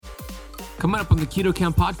Coming up on the Keto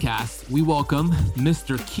Camp podcast, we welcome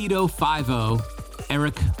Mr. Keto 5-0,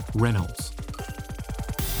 Eric Reynolds.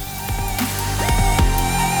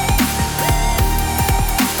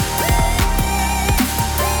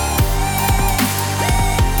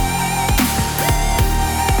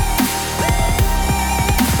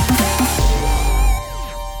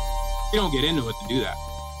 You don't get into it to do that,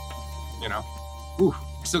 you know.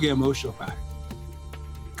 I still get emotional about it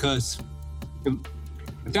because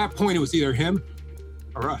at that point it was either him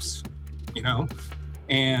or us, you know,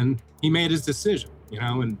 and he made his decision, you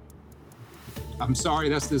know, and I'm sorry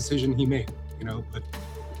that's the decision he made, you know, but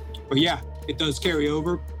yeah, it does carry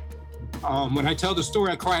over. When I tell the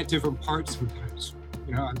story, I cry at different parts sometimes,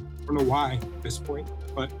 you know. I don't know why at this point,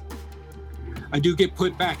 but I do get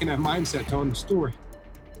put back in that mindset telling the story.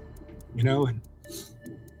 You know, and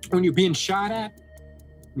when you're being shot at,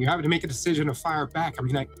 you're having to make a decision to fire back. I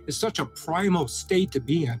mean, it's such a primal state to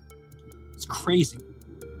be in. It's crazy.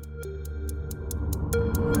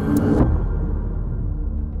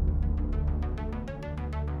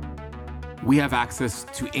 We have access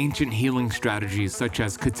to ancient healing strategies such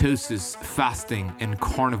as ketosis, fasting, and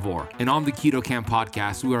carnivore. And on the Keto Camp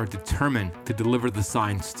podcast, we are determined to deliver the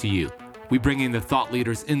science to you. We bring in the thought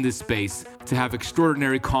leaders in this space to have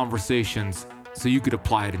extraordinary conversations so you could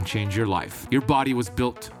apply it and change your life. Your body was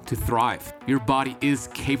built to thrive. Your body is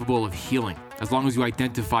capable of healing as long as you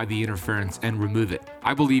identify the interference and remove it.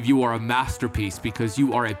 I believe you are a masterpiece because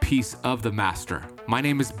you are a piece of the master. My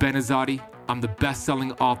name is Ben Azadi. I'm the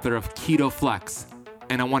best-selling author of Keto Flex,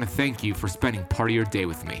 and I want to thank you for spending part of your day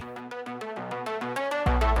with me.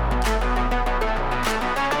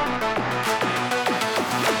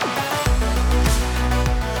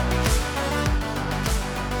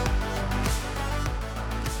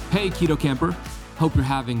 Hey, Keto Camper. Hope you're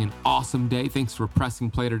having an awesome day. Thanks for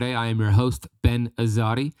pressing play today. I am your host, Ben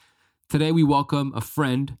Azadi. Today, we welcome a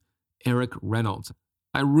friend, Eric Reynolds.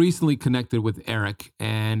 I recently connected with Eric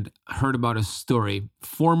and heard about a story.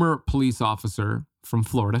 Former police officer from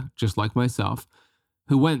Florida, just like myself,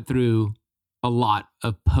 who went through a lot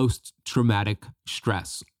of post-traumatic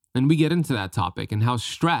stress. And we get into that topic and how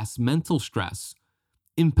stress, mental stress,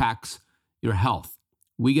 impacts your health.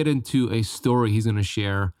 We get into a story he's going to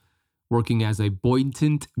share working as a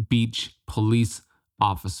Boynton Beach police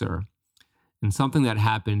officer and something that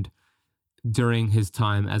happened during his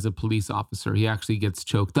time as a police officer. He actually gets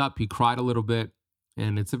choked up. He cried a little bit,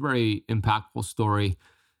 and it's a very impactful story.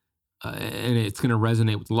 And it's going to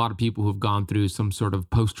resonate with a lot of people who've gone through some sort of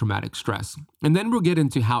post-traumatic stress. And then we'll get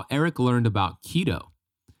into how Eric learned about keto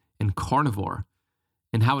and carnivore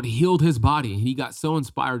and how it healed his body. He got so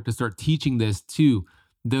inspired to start teaching this to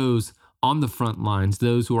those on the front lines,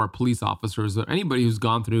 those who are police officers, or anybody who's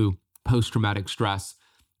gone through post-traumatic stress.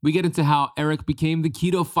 We get into how Eric became the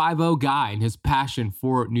Keto 5-0 guy and his passion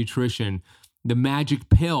for nutrition, the Magic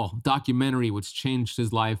Pill documentary, which changed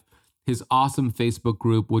his life, his awesome Facebook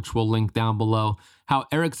group, which we'll link down below, how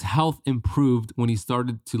Eric's health improved when he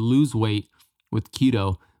started to lose weight with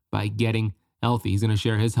keto by getting healthy. He's going to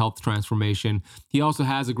share his health transformation. He also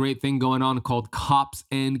has a great thing going on called Cops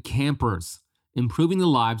and Campers, improving the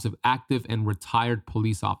lives of active and retired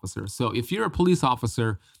police officers. So if you're a police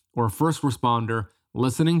officer or a first responder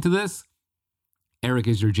listening to this, Eric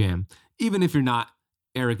is your jam. Even if you're not,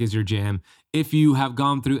 Eric is your jam. If you have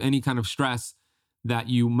gone through any kind of stress that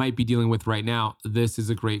you might be dealing with right now, this is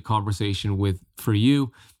a great conversation for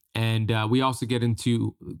you. And we also get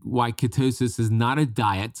into why ketosis is not a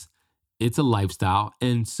diet, it's a lifestyle,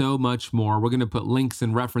 and so much more. We're going to put links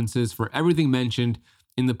and references for everything mentioned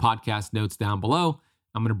in the podcast notes down below.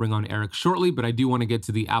 I'm going to bring on Eric shortly, but I do want to get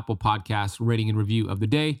to the Apple Podcast rating and review of the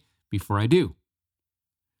day before I do.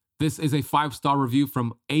 This is a 5-star review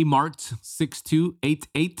from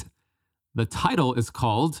Amart6288. The title is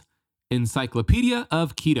called Encyclopedia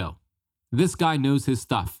of Keto. This guy knows his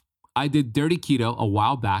stuff. I did dirty keto a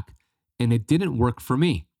while back and it didn't work for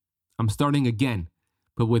me. I'm starting again,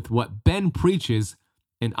 but with what Ben preaches,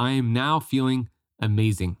 and I am now feeling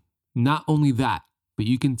amazing. Not only that, but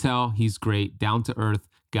you can tell he's great, down-to-earth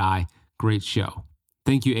guy, great show.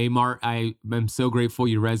 Thank you, Amart. I am so grateful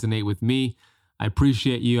you resonate with me. I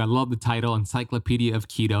appreciate you. I love the title, Encyclopedia of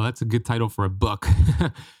Keto. That's a good title for a book.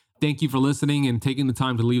 Thank you for listening and taking the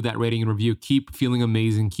time to leave that rating and review. Keep feeling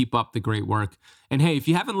amazing. Keep up the great work. And hey, if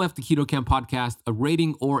you haven't left the Keto Camp podcast a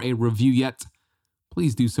rating or a review yet,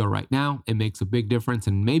 please do so right now. It makes a big difference,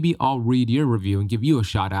 and maybe I'll read your review and give you a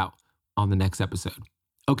shout out on the next episode.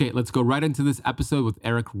 Okay, let's go right into this episode with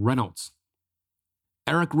Eric Reynolds.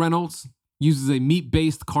 Eric Reynolds uses a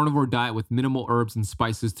meat-based carnivore diet with minimal herbs and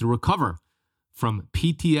spices to recover from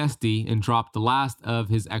PTSD and dropped the last of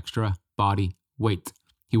his extra body weight.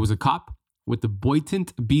 He was a cop with the Boynton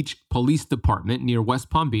Beach Police Department near West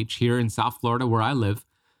Palm Beach here in South Florida, where I live,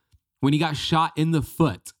 when he got shot in the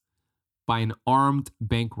foot by an armed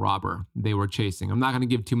bank robber they were chasing. I'm not going to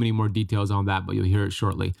give too many more details on that, but you'll hear it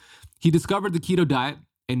shortly. He discovered the keto diet,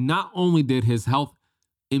 and not only did his health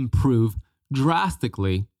improve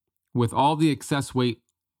drastically with all the excess weight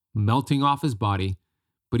melting off his body,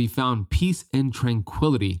 but he found peace and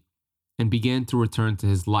tranquility and began to return to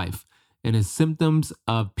his life, and his symptoms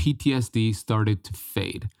of PTSD started to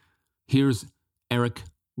fade. Here's Eric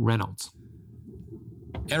Reynolds.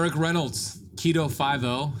 Eric Reynolds, Keto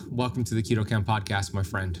 5-0. Welcome to the Keto Camp podcast, my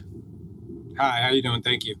friend. Hi, how you doing?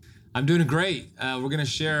 Thank you. I'm doing great. We're going to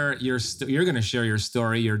share you're going to share your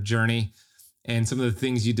story, your journey, and some of the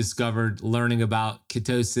things you discovered learning about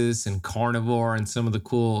ketosis and carnivore and some of the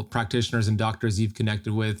cool practitioners and doctors you've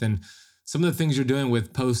connected with, and some of the things you're doing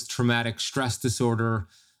with post-traumatic stress disorder,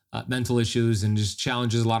 mental issues, and just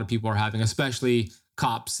challenges a lot of people are having, especially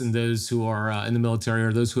cops and those who are in the military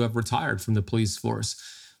or those who have retired from the police force.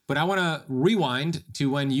 But I want to rewind to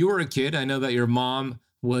when you were a kid. I know that your mom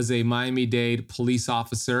was a Miami-Dade police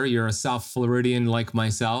officer. You're a South Floridian like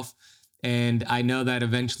myself. And I know that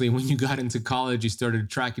eventually when you got into college, you started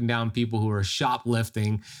tracking down people who were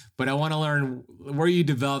shoplifting. But I want to learn where you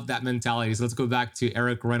developed that mentality. So let's go back to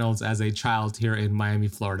Eric Reynolds as a child here in Miami,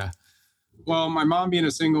 Florida. Well, my mom being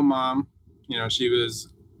a single mom, she was,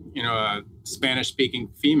 a Spanish-speaking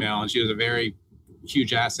female, and she was a very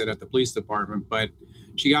huge asset at the police department. But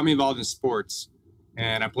she got me involved in sports,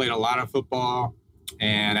 and I played a lot of football,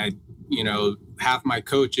 and I, half my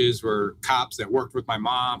coaches were cops that worked with my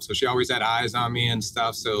mom, so she always had eyes on me and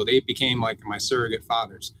stuff. So they became like my surrogate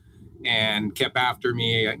fathers and kept after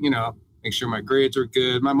me, make sure my grades were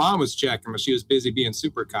good. My mom was checking, but she was busy being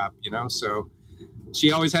super cop, so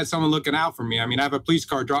she always had someone looking out for me. I mean, I have a police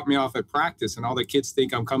car drop me off at practice, and all the kids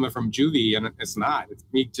think I'm coming from juvie, and it's not. It's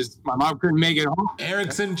me. Just my mom couldn't make it home.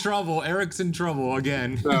 Eric's in trouble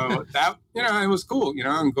again. So that, it was cool.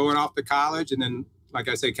 I'm going off to college, and then, like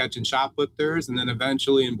I say, catching shoplifters, and then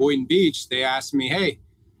eventually in Boynton Beach, they asked me, "Hey,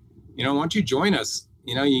 why don't you join us?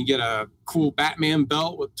 You can get a cool Batman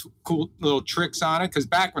belt with cool little tricks on it." Because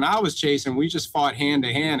back when I was chasing, we just fought hand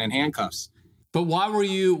to hand in handcuffs. But why were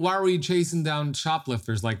you chasing down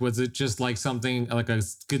shoplifters? Like, was it just like something like a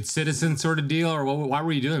good citizen sort of deal, or why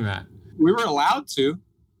were you doing that? We were allowed to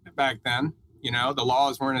back then. The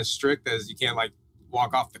laws weren't as strict as you can't like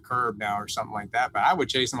walk off the curb now or something like that. But I would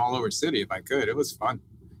chase them all over the city if I could. It was fun.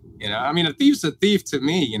 I mean, a thief's a thief to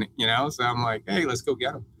me, so I'm like, hey, let's go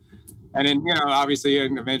get him. And then, obviously I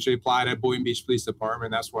eventually applied at Boynton Beach Police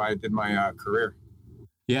Department. That's where I did my career.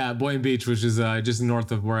 Yeah, Boynton Beach, which is just north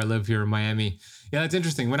of where I live here in Miami. Yeah, that's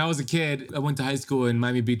interesting. When I was a kid, I went to high school in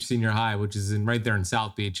Miami Beach Senior High, which is right there in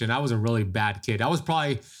South Beach. And I was a really bad kid. I was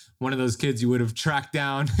probably one of those kids you would have tracked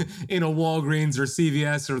down in a Walgreens or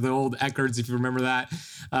CVS or the old Eckarts, if you remember that,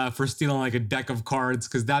 for stealing like a deck of cards,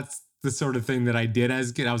 because that's the sort of thing that I did as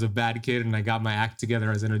a kid. I was a bad kid, and I got my act together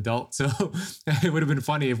as an adult. So it would have been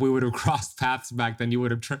funny if we would have crossed paths back then. You would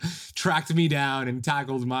have tracked me down and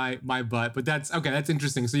tackled my butt. But that's okay. That's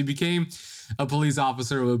interesting. So you became a police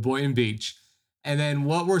officer with Boynton Beach. And then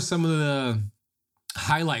what were some of the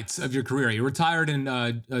highlights of your career? You retired in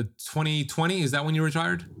 2020. Is that when you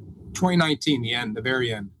retired? 2019, the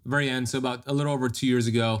very end. Very end. So about a little over 2 years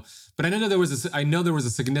ago. But I know there was a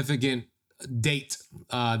significant date,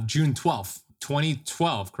 June 12th,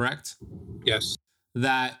 2012, correct? Yes.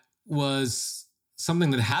 That was something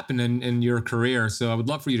that happened in your career. So I would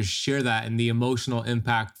love for you to share that and the emotional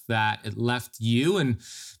impact that it left you, and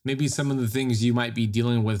maybe some of the things you might be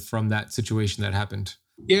dealing with from that situation that happened.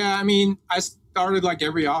 Yeah, I mean, I started like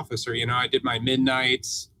every officer, I did my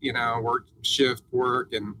midnights, work shift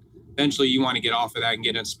work, and eventually you want to get off of that and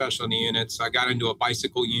get in specialty units. So I got into a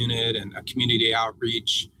bicycle unit and a community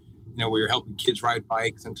outreach. We were helping kids ride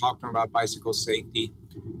bikes and talking about bicycle safety.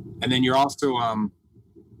 And then you're also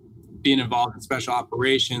being involved in special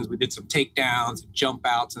operations. We did some takedowns, jump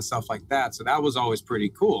outs and stuff like that. So that was always pretty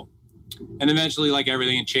cool. And eventually, like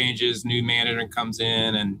everything changes, new manager comes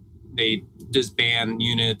in and they disband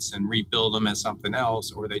units and rebuild them as something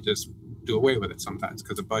else, or they just do away with it sometimes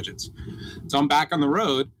because of budgets. So I'm back on the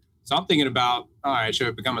road. So I'm thinking about, all right, should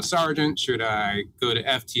I become a sergeant? Should I go to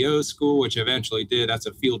FTO school, which I eventually did? That's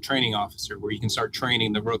a field training officer where you can start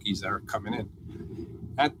training the rookies that are coming in.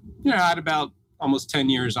 I had about almost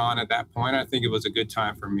 10 years on at that point. I think it was a good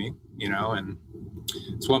time for me, and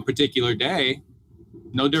it's one particular day,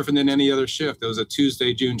 no different than any other shift. It was a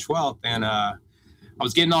Tuesday, June 12th, and I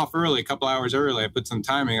was getting off early, a couple hours early. I put some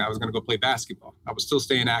timing. I was going to go play basketball. I was still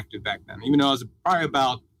staying active back then, even though I was probably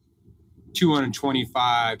about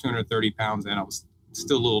 225, 230 pounds in. I was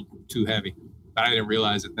still a little too heavy, but I didn't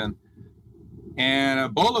realize it then. And a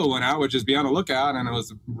bolo went out, which is be on the lookout, and it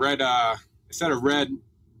was a red, it said a red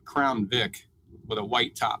Crown Vic with a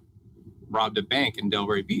white top. Robbed a bank in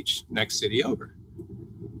Delray Beach, next city over.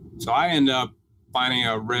 So I end up finding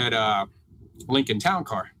a red Lincoln Town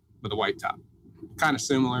car with a white top. Kind of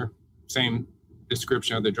similar, same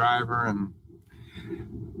description of the driver. And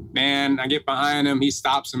man, I get behind him. He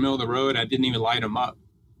stops in the middle of the road. I didn't even light him up.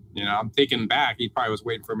 I'm thinking back, he probably was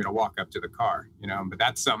waiting for me to walk up to the car, but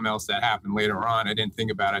that's something else that happened later on. I didn't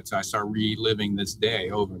think about it until I started reliving this day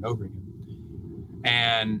over and over again.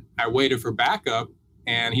 And I waited for backup,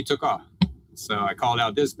 and he took off. So I called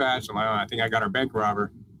out dispatch. I'm like, I think I got our bank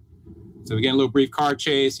robber. So we get a little brief car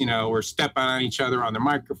chase. We're stepping on each other on the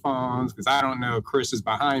microphones because I don't know. Chris is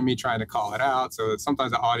behind me trying to call it out. So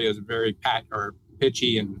sometimes the audio is very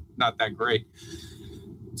pitchy and not that great.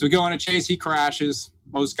 So we go on a chase. He crashes.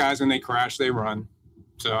 Most guys, when they crash, they run.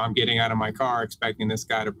 So I'm getting out of my car expecting this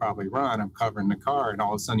guy to probably run. I'm covering the car, and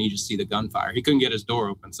all of a sudden you just see the gunfire. He couldn't get his door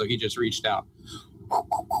open, so he just reached out.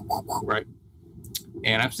 Right.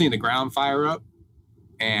 And I've seen the ground fire up,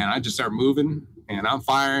 and I just start moving, and I'm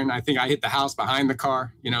firing. I think I hit the house behind the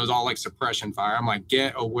car. It was all like suppression fire. I'm like,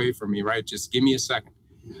 get away from me, right? Just give me a second.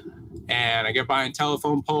 And I get by a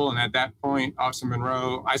telephone pole, and at that point, Officer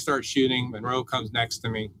Monroe, I start shooting. Monroe comes next to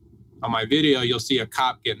me. On my video, you'll see a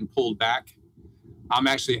cop getting pulled back. I'm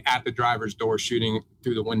actually at the driver's door shooting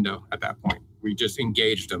through the window at that point. We just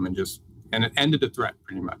engaged him and it ended the threat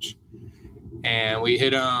pretty much. And we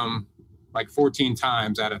hit him like 14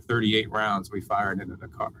 times out of 38 rounds we fired into the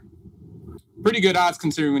car. Pretty good odds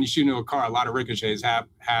considering when you shoot into a car, a lot of ricochets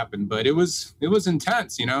happen, but it was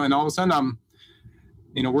intense, and all of a sudden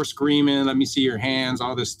we're screaming, let me see your hands,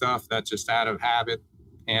 all this stuff that's just out of habit.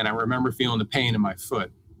 And I remember feeling the pain in my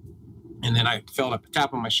foot. And then I felt a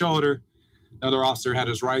tap on my shoulder. Another officer had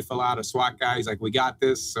his rifle out, a SWAT guy. He's like, we got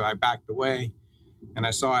this. So I backed away. And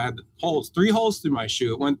I saw I had three holes through my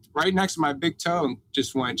shoe. It went right next to my big toe and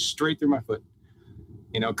just went straight through my foot,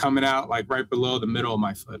 coming out like right below the middle of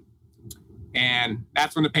my foot. And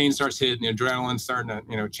that's when the pain starts hitting, the adrenaline's starting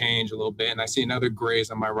to, change a little bit. And I see another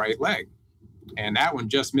graze on my right leg. And that one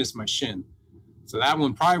just missed my shin. So that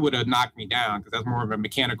one probably would have knocked me down because that's more of a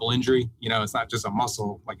mechanical injury. It's not just a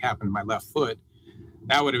muscle like happened to my left foot.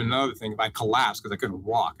 That would have been another thing if I collapsed because I couldn't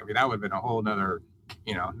walk. I mean, that would have been a whole nother,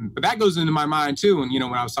 but that goes into my mind too. And, when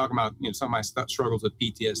I was talking about, some of my struggles with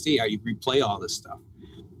PTSD, how you replay all this stuff,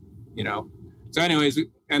 So anyways, we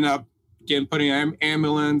end up putting an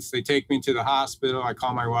ambulance. They take me to the hospital. I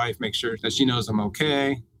call my wife, make sure that she knows I'm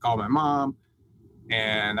okay. Call my mom.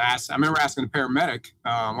 And I remember asking the paramedic,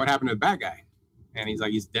 what happened to the bad guy? And he's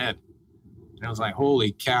like, he's dead. And I was like,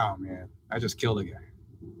 holy cow, man. I just killed a guy.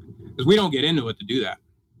 Because we don't get into it to do that.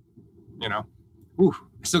 I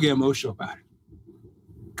still get emotional about it.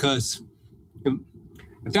 Because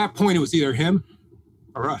at that point, it was either him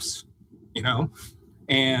or us,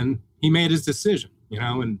 And he made his decision,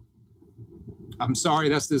 And I'm sorry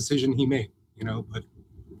that's the decision he made, But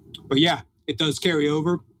yeah, it does carry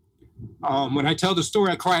over. When I tell the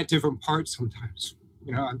story, I cry at different parts sometimes.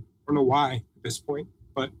 I don't know why at this point,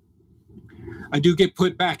 but I do get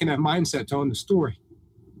put back in that mindset telling the story,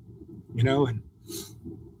 and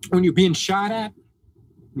when you're being shot at,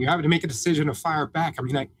 you're having to make a decision to fire back. I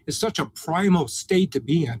mean, it's such a primal state to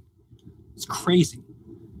be in. It's crazy,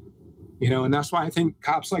 and that's why I think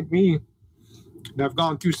cops like me that have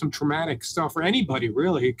gone through some traumatic stuff, or anybody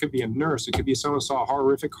really, it could be a nurse, it could be someone who saw a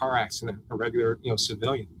horrific car accident, a regular,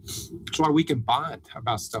 civilian. That's why we can bond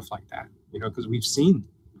about stuff like that, because we've seen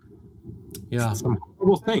some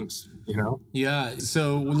horrible things, Yeah.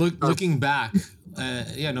 So looking back,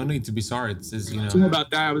 no need to be sorry. It's Something about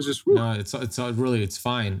that. I was just no. It's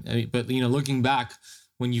fine. I mean, but looking back,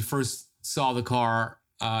 when you first saw the car,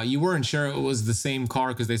 you weren't sure it was the same car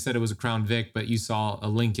because they said it was a Crown Vic, but you saw a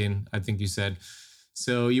Lincoln, I think you said.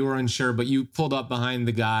 So you were unsure, but you pulled up behind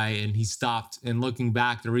the guy and he stopped. And looking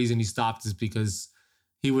back, the reason he stopped is because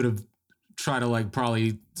he would have tried to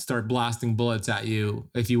probably start blasting bullets at you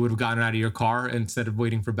if you would have gotten out of your car instead of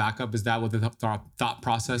waiting for backup. Is that what the thought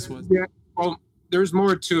process was? Yeah. Well, there's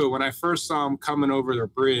more to it. When I first saw him coming over the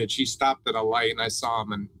bridge, he stopped at a light and I saw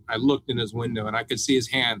him and I looked in his window and I could see his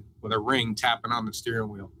hand with a ring tapping on the steering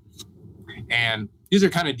wheel. And these are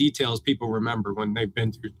kind of details people remember when they've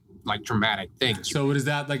been through traumatic things. So what does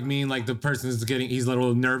that mean? The person is he's a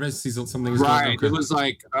little nervous. Something's right. Okay. It was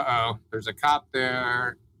there's a cop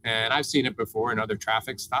there. And I've seen it before in other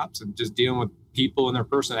traffic stops and just dealing with people and their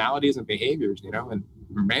personalities and behaviors, and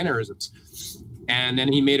mannerisms. And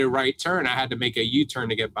then he made a right turn. I had to make a U-turn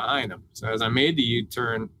to get behind him. So as I made the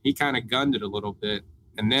U-turn, he kind of gunned it a little bit.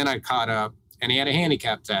 And then I caught up, and he had a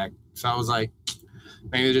handicap tag. So I was like,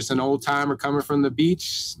 maybe just an old timer coming from the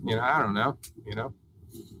beach. I don't know,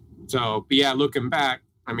 So, but yeah, looking back,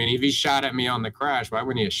 I mean, if he shot at me on the crash, why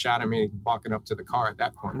wouldn't he have shot at me walking up to the car at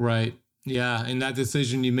that point? Right. Yeah. And that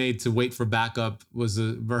decision you made to wait for backup was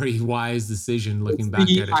a very wise decision looking back at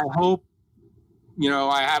it. I hope,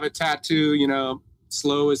 I have a tattoo,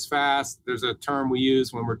 slow is fast. There's a term we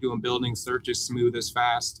use when we're doing building searches, smooth is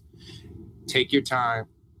fast. Take your time.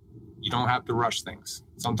 You don't have to rush things.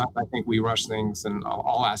 Sometimes I think we rush things in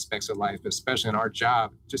all aspects of life, especially in our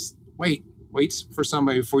job. Just wait for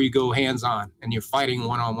somebody before you go hands on and you're fighting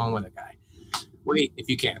one-on-one with a guy. Wait if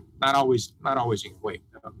you can. Not always you can wait.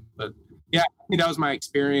 But yeah, that was my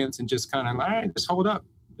experience, and just kind of, all right, just hold up.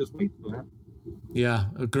 Just wait, Yeah,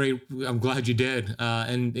 great. I'm glad you did.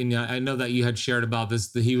 And I know that you had shared about this,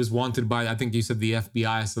 that he was wanted by, I think you said the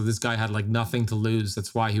FBI. So this guy had like nothing to lose.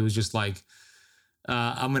 That's why he was just like,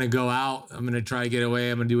 I'm going to go out. I'm going to try to get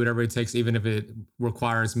away. I'm going to do whatever it takes, even if it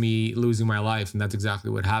requires me losing my life. And that's exactly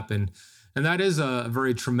what happened. And that is a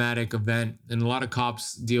very traumatic event. And a lot of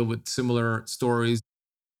cops deal with similar stories.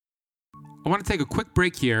 I want to take a quick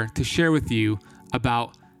break here to share with you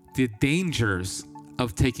about the dangers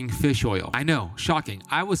of taking fish oil. I know, shocking.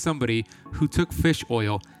 I was somebody who took fish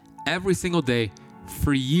oil every single day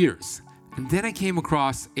for years. And then I came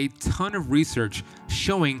across a ton of research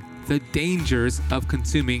showing the dangers of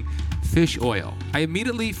consuming fish oil. I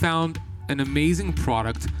immediately found an amazing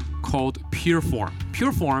product called Pureform.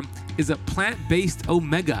 Pureform is a plant-based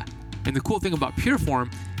omega. And the cool thing about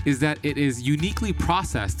Pureform is that it is uniquely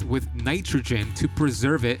processed with nitrogen to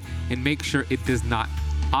preserve it and make sure it does not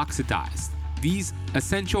oxidize. These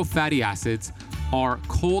essential fatty acids are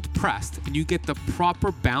cold pressed, and you get the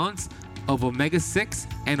proper balance of omega-6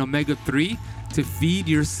 and omega-3 to feed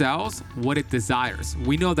your cells what it desires.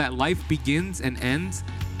 We know that life begins and ends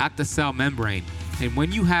at the cell membrane. And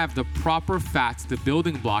when you have the proper fats, the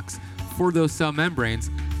building blocks for those cell membranes,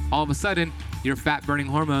 all of a sudden, your fat-burning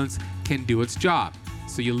hormones can do its job.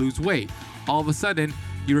 So you lose weight. All of a sudden,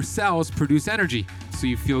 your cells produce energy, so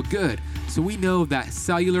you feel good. So we know that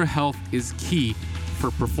cellular health is key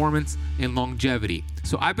for performance and longevity.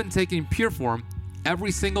 So I've been taking Pureform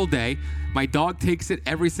every single day. My dog takes it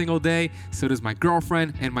every single day. So does my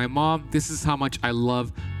girlfriend and my mom. This is how much I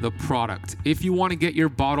love the product. If you want to get your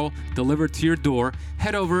bottle delivered to your door,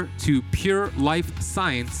 head over to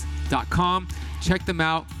purelifescience.com. Check them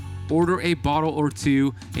out. Order a bottle or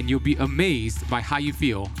two, and you'll be amazed by how you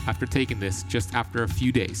feel after taking this just after a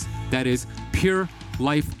few days. That is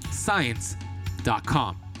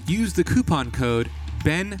purelifescience.com. Use the coupon code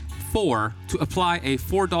BEN4 to apply a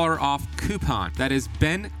 $4 off coupon. That is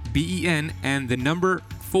BEN, B-E-N, and the number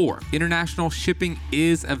 4. International shipping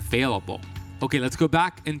is available. Okay, let's go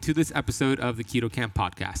back into this episode of the Keto Camp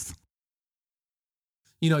podcast.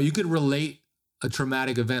 You could relate a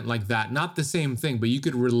traumatic event like that, not the same thing, but you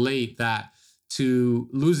could relate that to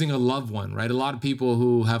losing a loved one, right? A lot of people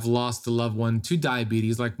who have lost a loved one to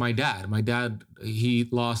diabetes, like my dad. My dad, he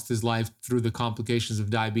lost his life through the complications of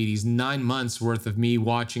diabetes. 9 months worth of me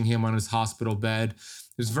watching him on his hospital bed.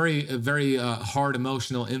 It was a very hard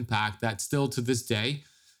emotional impact that still to this day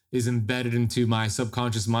is embedded into my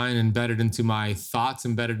subconscious mind, embedded into my thoughts,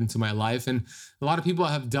 embedded into my life. And a lot of people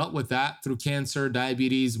have dealt with that through cancer,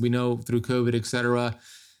 diabetes, we know through COVID, et cetera.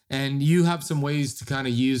 And you have some ways to kind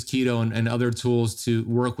of use keto and other tools to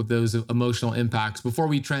work with those emotional impacts. Before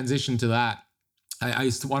we transition to that,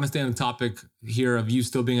 I want to stay on the topic here of you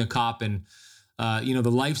still being a cop and,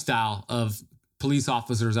 the lifestyle of police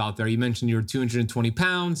officers out there. You mentioned you're 220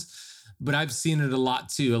 pounds. But I've seen it a lot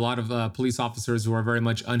too. A lot of police officers who are very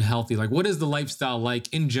much unhealthy. Like, what is the lifestyle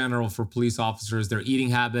like in general for police officers? Their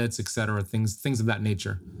eating habits, et cetera, things of that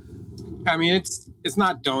nature. I mean, it's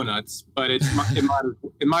not donuts, but it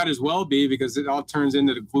might as well be, because it all turns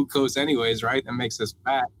into the glucose anyways, right? That makes us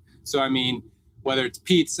fat. So I mean, whether it's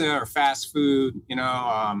pizza or fast food,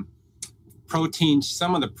 protein,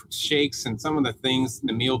 some of the shakes and some of the things,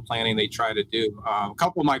 the meal planning they try to do. A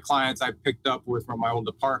couple of my clients I picked up with from my old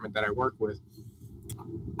department that I work with,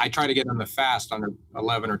 I try to get them to fast on an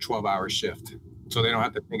 11 or 12 hour shift, so they don't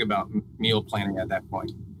have to think about meal planning at that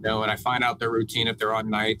point. And I find out their routine if they're on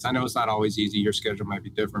nights. I know it's not always easy. Your schedule might be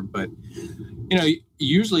different, but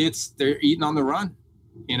usually they're eating on the run.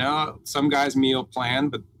 Some guys meal plan,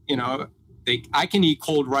 but I can eat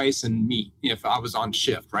cold rice and meat if I was on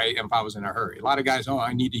shift, right? If I was in a hurry. A lot of guys,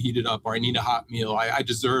 I need to heat it up, or I need a hot meal. I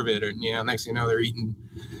deserve it. Or, next thing you know, they're eating,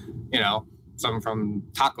 something from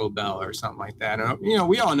Taco Bell or something like that. And,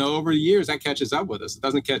 we all know over the years that catches up with us. It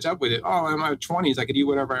doesn't catch up with it. Oh, in my 20s, I could eat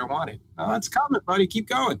whatever I wanted. Oh, it's coming, buddy. Keep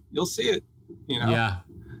going. You'll see it, Yeah.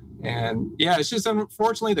 And yeah, it's just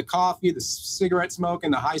unfortunately the coffee, the cigarette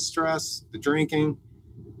smoking, the high stress, the drinking.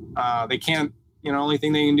 They can't, only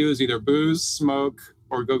thing they can do is either booze, smoke,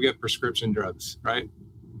 or go get prescription drugs, right?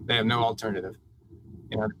 They have no alternative.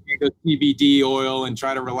 They can't go CBD oil and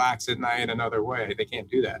try to relax at night another way. They can't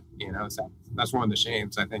do that. So that's one of the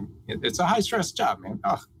shames. I think it's a high stress job, man.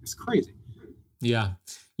 Oh, it's crazy. Yeah.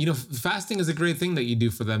 Fasting is a great thing that you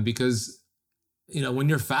do for them because, when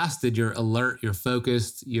you're fasted, you're alert, you're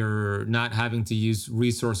focused, you're not having to use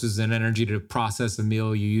resources and energy to process a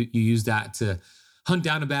meal. You use that to hunt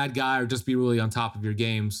down a bad guy or just be really on top of your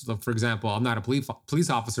games. So for example, I'm not a police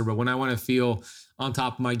officer, but when I want to feel on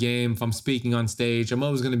top of my game, if I'm speaking on stage, I'm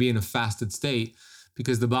always going to be in a fasted state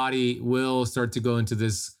because the body will start to go into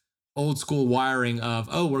this old school wiring of,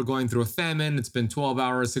 oh, we're going through a famine. It's been 12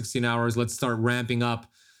 hours, 16 hours. Let's start ramping up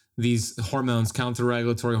these hormones,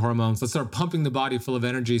 counter-regulatory hormones. Let's start pumping the body full of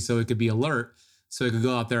energy so it could be alert, so it could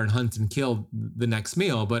go out there and hunt and kill the next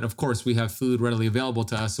meal. But of course, we have food readily available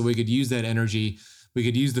to us, so we could use that energy. We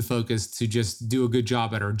could use the focus to just do a good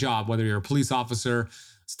job at our job, whether you're a police officer,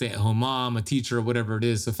 stay-at-home mom, a teacher, whatever it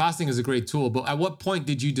is. So fasting is a great tool. But at what point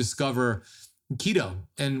did you discover keto,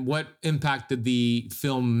 and what impact did the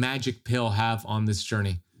film Magic Pill have on this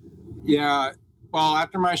journey? Yeah, well,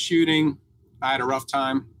 after my shooting, I had a rough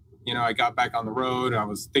time. I got back on the road. I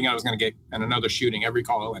was thinking I was going to get in another shooting every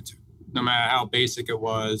call I went to, no matter how basic it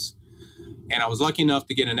was. And I was lucky enough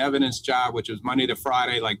to get an evidence job, which was Monday to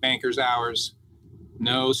Friday, like banker's hours.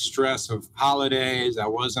 No stress of holidays. I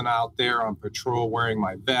wasn't out there on patrol wearing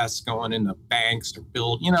my vest, going into banks to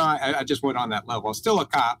build. I just went on that level. I was still a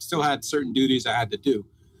cop, still had certain duties I had to do.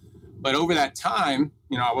 But over that time,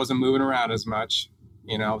 I wasn't moving around as much,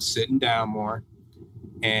 sitting down more.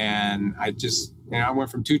 And I just, I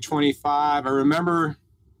went from 225. I remember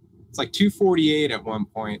it's like 248 at one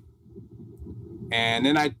point. And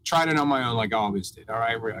then I tried it on my own, like I always did. All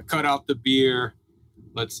right, we're gonna cut out the beer.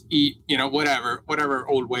 Let's eat, whatever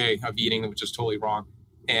old way of eating, which is totally wrong.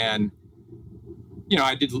 And,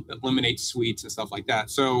 I did eliminate sweets and stuff like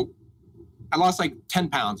that. So I lost like 10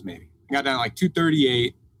 pounds, maybe. I got down to like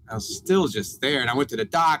 238. I was still just there. And I went to the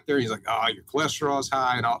doctor. He's like, oh, your cholesterol is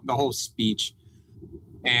high, and the whole speech.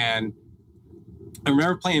 And I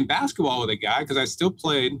remember playing basketball with a guy because I still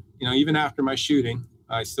played, even after my shooting,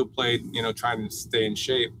 I still played, trying to stay in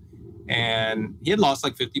shape. And he had lost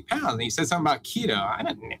like 50 pounds. And he said something about keto. I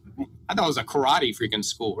thought it was a karate freaking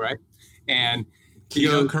school, right? And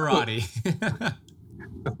keto karate.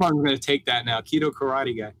 I'm going to take that now. Keto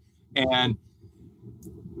karate guy. And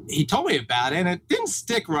he told me about it, and it didn't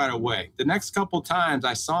stick right away. The next couple times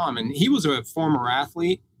I saw him, and he was a former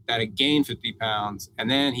athlete that had gained 50 pounds, and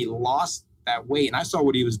then he lost that weight. And I saw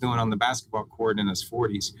what he was doing on the basketball court in his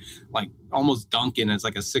 40s, like almost dunking as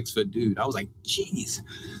like a 6-foot dude. I was like, geez.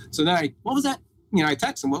 So then what was that? I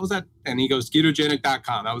text him, what was that? And he goes,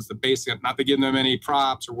 Ketogenic.com. That was the basic, not to give them any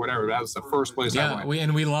props or whatever. That was the first place I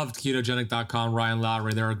went. We loved Ketogenic.com, Ryan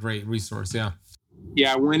Lowry. They're a great resource. Yeah.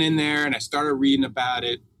 Yeah. I went in there and I started reading about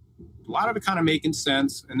it. A lot of it kind of making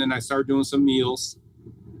sense. And then I started doing some meals.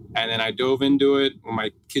 And then I dove into it when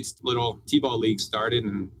my kids' little T-ball league started.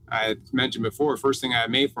 And I had mentioned before, first thing I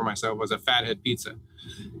made for myself was a fathead pizza.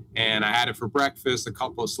 And I had it for breakfast, a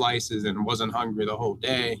couple of slices, and wasn't hungry the whole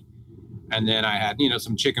day. And then I had,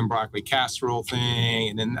 some chicken broccoli casserole thing.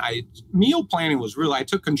 And then meal planning was really, I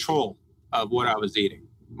took control of what I was eating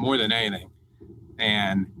more than anything.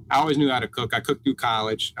 And I always knew how to cook. I cooked through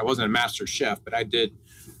college. I wasn't a master chef, but I did,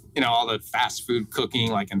 all the fast food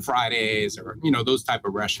cooking, like in Fridays or, those type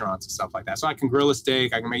of restaurants and stuff like that. So I can grill a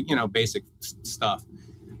steak. I can make, basic stuff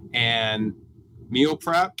and meal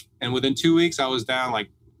prep. And within 2 weeks, I was down like,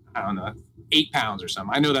 8 pounds or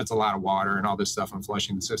something. I know that's a lot of water and all this stuff and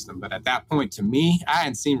flushing the system. But at that point, to me, I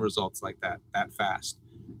hadn't seen results like that fast.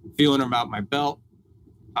 Feeling about my belt.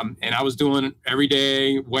 And I was doing it every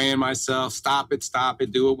day, weighing myself, stop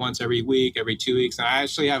it, do it once every week, every 2 weeks. And I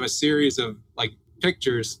actually have a series of like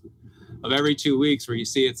pictures of every 2 weeks where you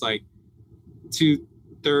see it's like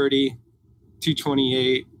 230,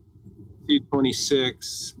 228,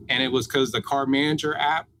 226. And it was because the Carb Manager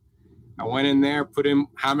app, I went in there, put in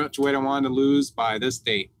how much weight I wanted to lose by this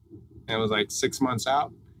date. And it was like 6 months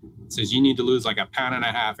out. It says you need to lose like 1.5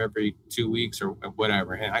 pounds every 2 weeks or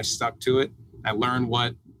whatever. And I stuck to it. I learned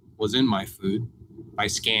what was in my food by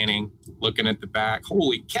scanning, looking at the back.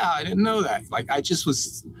 Holy cow, I didn't know that. Like I just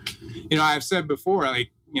was, I've said before,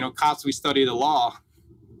 like, cops, we study the law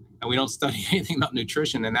and we don't study anything about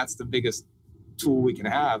nutrition. And that's the biggest tool we can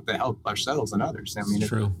have to help ourselves and others. I mean, it's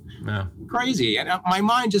true. Yeah. Crazy. And my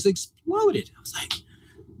mind just exploded. I was like,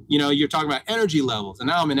 you're talking about energy levels. And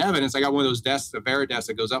now I'm in evidence. I got one of those desks, a Vera desk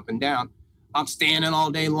that goes up and down. I'm standing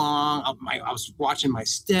all day long. I was watching my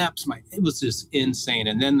steps. It was just insane.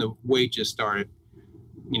 And then the weight just started,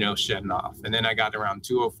 shedding off. And then I got around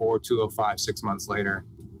 204, 205, 6 months later,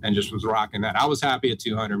 and just was rocking that. I was happy at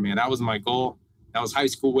 200, man. That was my goal. That was high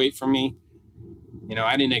school weight for me.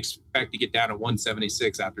 I didn't expect to get down to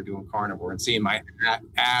 176 after doing carnivore and seeing my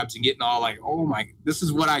abs and getting all like, oh my, this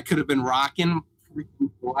is what I could have been rocking for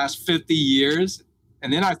the last 50 years.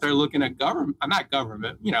 And then I started looking at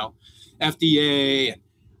FDA, and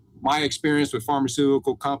my experience with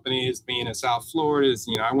pharmaceutical companies being in South Florida is,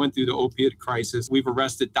 I went through the opiate crisis. We've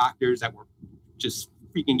arrested doctors that were just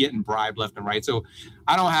freaking getting bribed left and right. So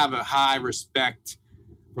I don't have a high respect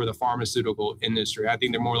for the pharmaceutical industry. I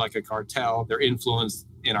think they're more like a cartel. Their influence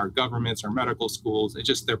in our governments, our medical schools, it's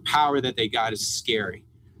just their power that they got is scary,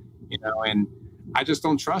 and I just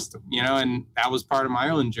don't trust them, and that was part of my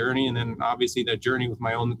own journey. And then obviously the journey with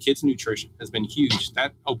my own kids' nutrition has been huge.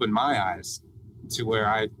 That opened my eyes to where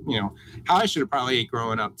how I should have probably ate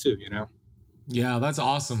growing up too, Yeah, that's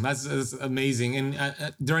awesome. That's amazing.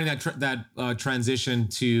 And during that transition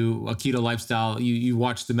to a keto lifestyle, you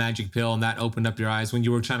watched the magic pill, and that opened up your eyes when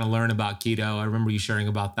you were trying to learn about keto. I remember you sharing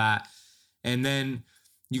about that. And then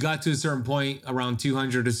you got to a certain point around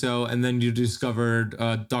 200 or so, and then you discovered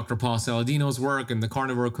Dr. Paul Saladino's work and the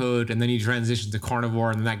carnivore code, and then you transitioned to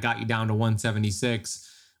carnivore, and that got you down to 176,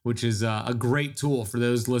 which is a great tool for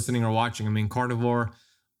those listening or watching. I mean, carnivore,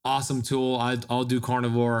 awesome tool. I'll do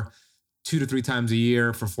carnivore 2 to 3 times a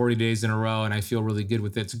year for 40 days in a row, and I feel really good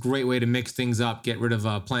with it. It's a great way to mix things up, get rid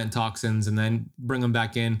of plant toxins, and then bring them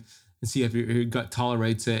back in and see if your gut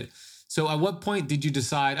tolerates it. So at what point did you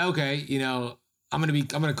decide, okay, I'm going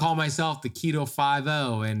to call myself the Keto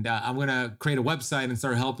 5-0, and I'm going to create a website and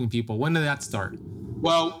start helping people? When did that start?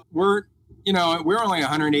 Well, we're only a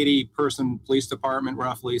 180 person police department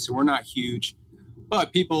roughly, so we're not huge,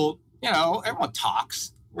 but people, everyone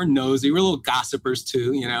talks. We're nosy. We're little gossipers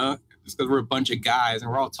too, just because we're a bunch of guys and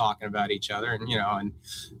we're all talking about each other, and, and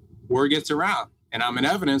word gets around, and I'm in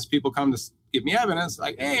evidence. People come to give me evidence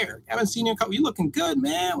like, hey, I haven't seen you in a couple, you looking good,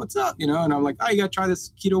 man. What's up? And I'm like, oh, you got to try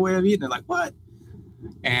this keto way of eating. They're like, what?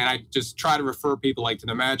 And I just try to refer people like to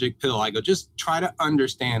the magic pill. I go, just try to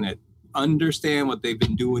understand it. Understand what they've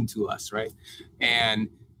been doing to us, right? And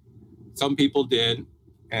some people did,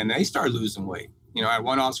 and they started losing weight. I had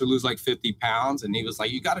one officer lose like 50 pounds, and he was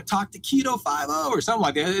like, you got to talk to Keto 5-0 or something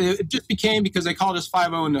like that. It just became, because they called us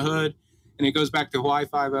 5-0 in the hood, and it goes back to Hawaii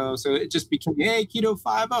 5-0. So it just became, hey, Keto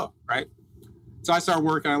 5-0, right? So I started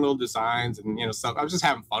working on little designs and, stuff. I was just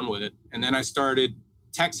having fun with it. And then I started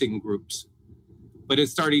texting groups. But it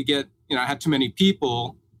started to get, I had too many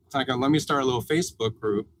people. So I go, let me start a little Facebook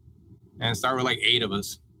group and start with like 8 of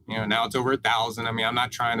us. Now it's over 1,000. I mean, I'm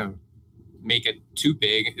not trying to make it too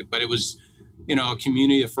big, but it was, a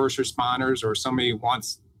community of first responders, or somebody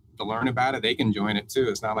wants to learn about it, they can join it too.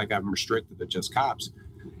 It's not like I'm restricted to just cops.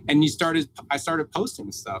 And I started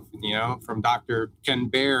posting stuff, from Dr. Ken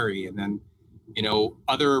Berry, and then,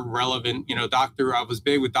 other relevant, I was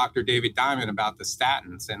big with Dr. David Diamond about the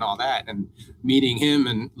statins and all that. And meeting him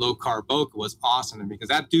and low carb Boca was awesome to me, because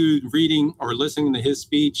that dude, reading or listening to his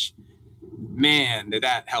speech, man, did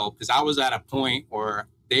that help. Because I was at a point where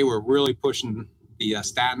they were really pushing the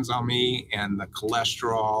statins on me and the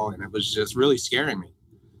cholesterol, and it was just really scaring me.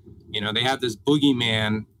 They had this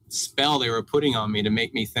boogeyman spell they were putting on me to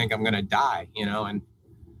make me think I'm going to die, and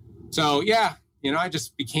so, yeah, I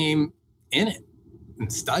just became in it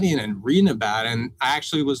and studying and reading about it. And I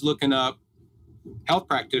actually was looking up health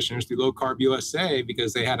practitioners through Low Carb USA,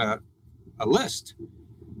 because they had a list,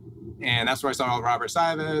 and that's where I saw Robert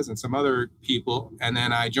Civez and some other people. And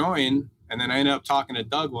then I joined, and then I ended up talking to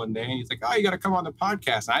Doug one day, and he's like, oh, you got to come on the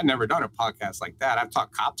podcast. And I'd never done a podcast like that. I've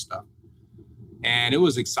talked cop stuff, and it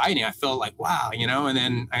was exciting. I felt like, wow, and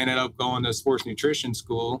then I ended up going to sports nutrition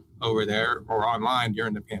school over there, or online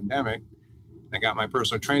during the pandemic. I got my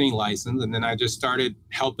personal training license, and then I just started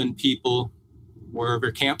helping people wherever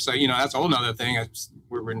campsite, that's a whole nother thing.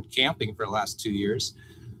 We've been camping for the last 2 years.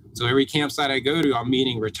 So every campsite I go to, I'm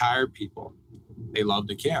meeting retired people. They love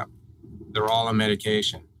to camp. They're all on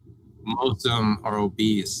medication. Most of them are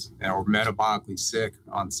obese or metabolically sick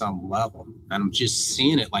on some level. And I'm just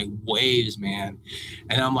seeing it like waves, man.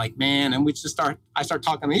 And I'm like, man, and I start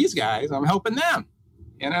talking to these guys. I'm helping them.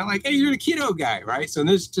 And I'm like, hey, you're the keto guy, right? So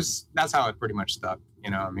that's how it pretty much stuck.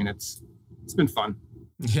 It's been fun.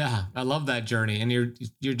 Yeah, I love that journey, and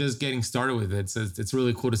you're just getting started with it. So it's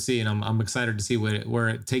really cool to see, and I'm excited to see where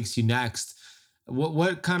it takes you next.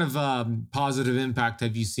 What kind of positive impact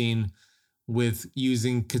have you seen with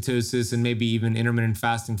using ketosis and maybe even intermittent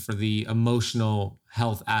fasting for the emotional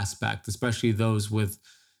health aspect, especially those with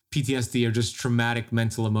PTSD or just traumatic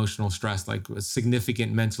mental emotional stress, like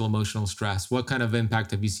significant mental emotional stress? What kind of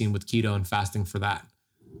impact have you seen with keto and fasting for that?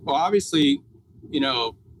 Well, obviously,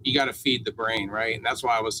 you got to feed the brain, right? And that's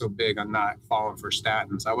why I was so big on not falling for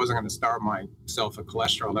statins. I wasn't going to starve myself of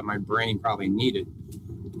cholesterol that my brain probably needed.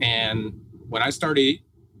 And when I started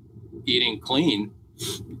eating clean,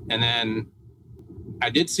 and then I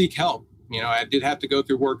did seek help. I did have to go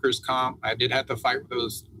through workers' comp. I did have to fight with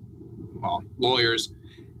those lawyers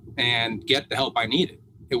and get the help I needed.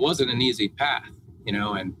 It wasn't an easy path,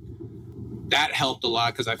 and that helped a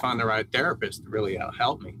lot because I found the right therapist to really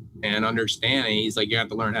help me and understanding. He's like, you have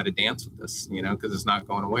to learn how to dance with this, because it's not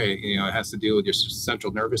going away. It has to do with your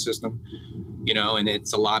central nervous system, and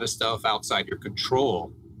it's a lot of stuff outside your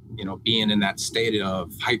control, being in that state of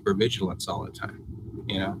hypervigilance all the time,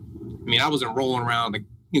 I wasn't rolling around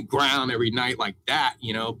the ground every night like that,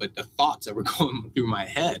 but the thoughts that were going through my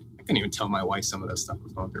head, I couldn't even tell my wife some of this stuff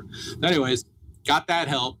was going through. But anyways, got that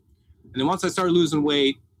help. And then once I started losing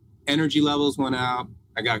weight, energy levels went out.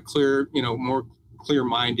 I got clear, more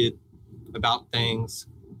clear-minded about things,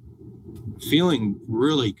 feeling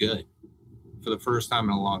really good for the first time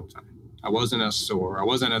in a long time. I wasn't as sore. I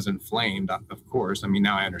wasn't as inflamed, of course.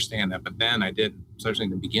 Now I understand that, but then I didn't, especially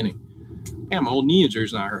in the beginning. My old knee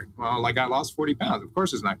injury's not hurt. Well, I lost 40 pounds. Of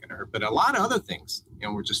course it's not going to hurt, but a lot of other things,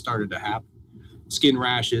 were just started to happen. Skin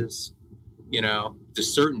rashes,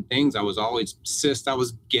 just certain things. I was always cysts I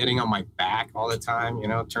was getting on my back all the time.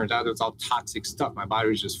 It turns out it was all toxic stuff. My body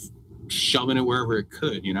was just shoving it wherever it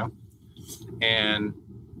could, and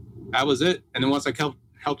that was it. And then once I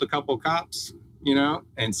helped a couple of cops,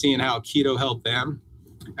 and seeing how keto helped them,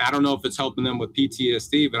 I don't know if it's helping them with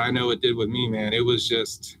PTSD, but I know it did with me, man. It was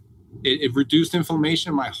just, it reduced inflammation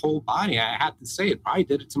in my whole body. I have to say, it probably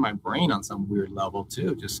did it to my brain on some weird level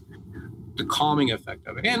too, just the calming effect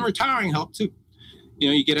of it. And retiring helped too.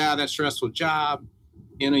 You get out of that stressful job,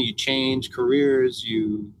 you change careers,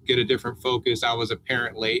 you get a different focus. I was a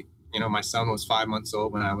parent late. My son was 5 months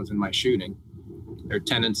old when I was in my shooting. They're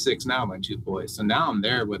 10 and 6 now, my two boys. So now I'm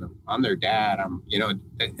there with them. I'm their dad.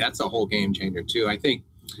 That's a whole game changer too. I think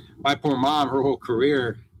my poor mom, her whole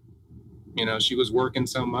career, she was working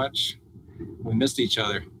so much. We missed each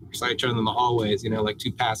other. It's like each other in the hallways, like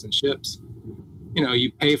two passing ships.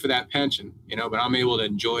 You pay for that pension, but I'm able to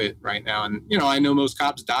enjoy it right now. And, I know most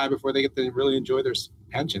cops die before they get to really enjoy their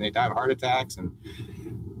pension. They die of heart attacks and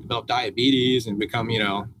develop diabetes and become,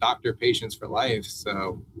 doctor patients for life.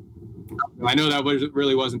 So I know that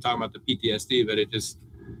really wasn't talking about the PTSD, but it just,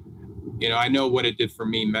 I know what it did for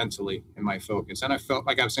me mentally and my focus. And I felt,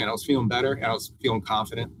 like I was saying, I was feeling better. I was feeling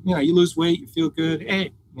confident. You lose weight, you feel good.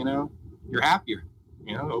 Hey, you're happier,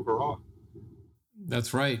 overall.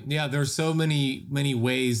 That's right. Yeah, there's so many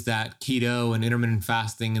ways that keto and intermittent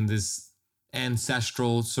fasting and this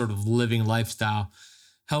ancestral sort of living lifestyle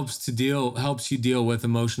helps you deal with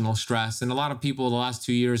emotional stress. And a lot of people the last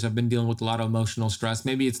 2 years have been dealing with a lot of emotional stress.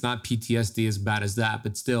 Maybe it's not PTSD as bad as that,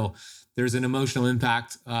 but still there's an emotional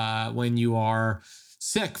impact when you are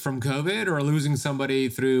sick from COVID or losing somebody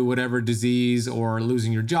through whatever disease or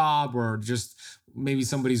losing your job or just maybe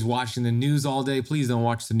somebody's watching the news all day. Please don't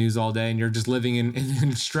watch the news all day. And you're just living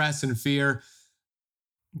in stress and fear.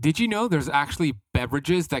 Did you know there's actually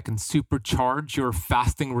beverages that can supercharge your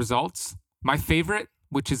fasting results? My favorite,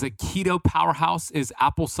 which is a keto powerhouse, is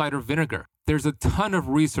apple cider vinegar. There's a ton of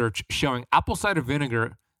research showing apple cider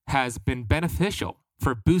vinegar has been beneficial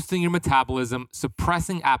for boosting your metabolism,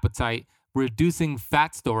 suppressing appetite, reducing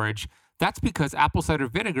fat storage. That's because apple cider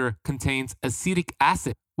vinegar contains acetic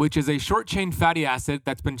acid, which is a short-chain fatty acid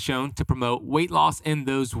that's been shown to promote weight loss in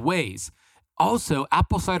those ways. Also,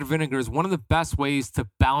 apple cider vinegar is one of the best ways to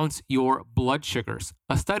balance your blood sugars.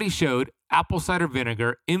 A study showed apple cider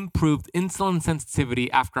vinegar improved insulin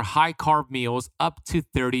sensitivity after high-carb meals up to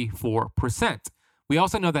 34%. We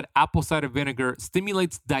also know that apple cider vinegar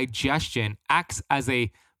stimulates digestion, acts as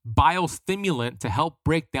a bile stimulant to help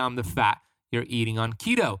break down the fat you're eating on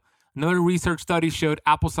keto. Another research study showed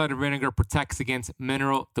apple cider vinegar protects against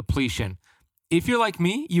mineral depletion. If you're like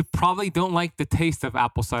me, you probably don't like the taste of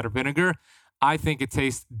apple cider vinegar. I think it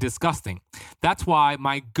tastes disgusting. That's why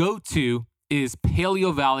my go-to is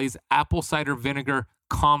Paleo Valley's apple cider vinegar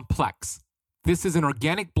complex. This is an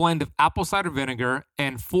organic blend of apple cider vinegar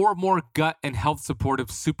and 4 more gut and health supportive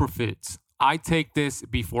superfoods. I take this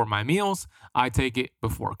before my meals. I take it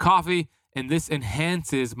before coffee. And this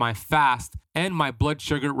enhances my fast and my blood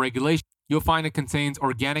sugar regulation. You'll find it contains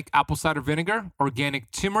organic apple cider vinegar, organic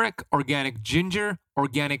turmeric, organic ginger,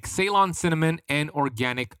 organic Ceylon cinnamon, and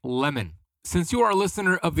organic lemon. Since you are a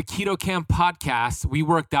listener of the Keto Camp podcast, we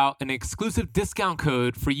worked out an exclusive discount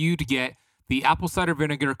code for you to get the apple cider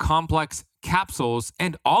vinegar complex capsules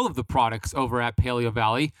and all of the products over at Paleo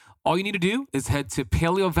Valley. All you need to do is head to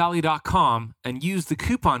paleovalley.com and use the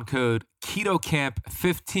coupon code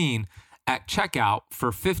KETOCAMP15 at checkout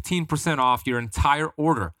for 15% off your entire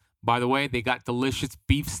order. By the way, they got delicious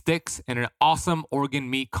beef sticks and an awesome organ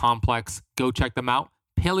meat complex. Go check them out.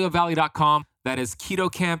 paleovalley.com. That is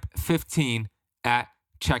KetoCamp15 at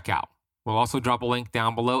checkout. We'll also drop a link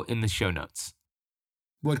down below in the show notes.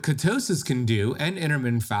 What ketosis can do and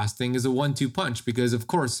intermittent fasting is a 1-2 punch because, of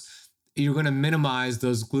course, you're going to minimize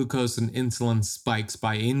those glucose and insulin spikes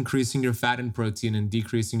by increasing your fat and protein and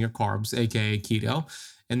decreasing your carbs, aka keto.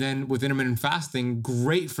 And then with intermittent fasting,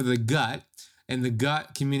 great for the gut. And the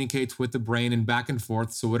gut communicates with the brain and back and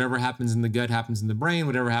forth. So whatever happens in the gut happens in the brain.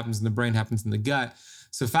 Whatever happens in the brain happens in the gut.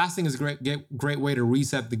 So fasting is a great way to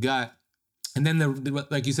reset the gut. And then,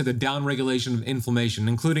 like you said, the downregulation of inflammation,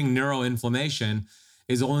 including neuroinflammation,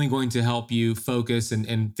 is only going to help you focus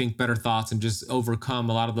and think better thoughts and just overcome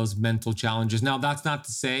a lot of those mental challenges. Now, that's not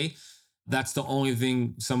to say that's the only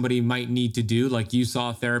thing somebody might need to do. Like you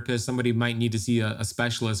saw a therapist, somebody might need to see a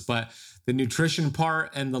specialist, but the nutrition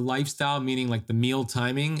part and the lifestyle, meaning like the meal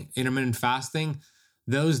timing, intermittent fasting,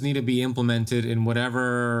 those need to be implemented in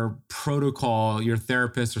whatever protocol your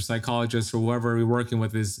therapist or psychologist or whoever you're working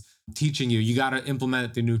with is teaching you. You got to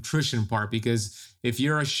implement the nutrition part, because if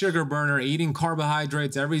you're a sugar burner eating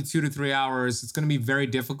carbohydrates every 2 to 3 hours, it's going to be very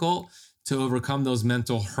difficult to overcome those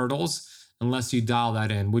mental hurdles unless you dial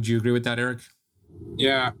that in. Would you agree with that, Eric?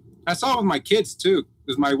 Yeah, I saw it with my kids too,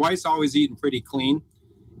 because my wife's always eating pretty clean.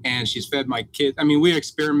 And she's fed my kids. I mean, we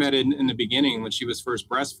experimented in the beginning when she was first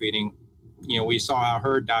breastfeeding. You know, we saw how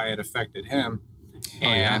her diet affected him.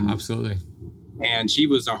 And, yeah, absolutely. And she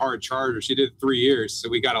was a hard charger. She did 3 years. So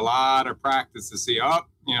we got a lot of practice to see,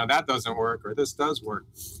 that doesn't work or this does work.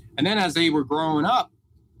 And then as they were growing up,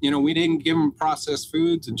 we didn't give them processed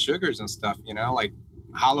foods and sugars and stuff, like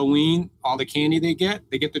Halloween, all the candy they get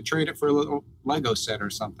to trade it for a little Lego set or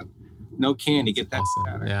something. No candy, get that.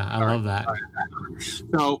 Awesome. Yeah, I love that.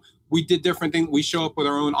 So we did different things. We show up with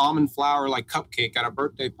our own almond flour, like cupcake at a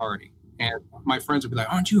birthday party. And my friends would be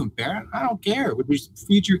like, aren't you embarrassed? I don't care. Would you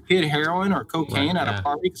feed your kid heroin or cocaine at a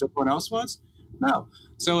party because everyone else was? No.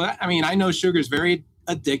 So, I know sugar is very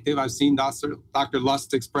addictive. I've seen Dr.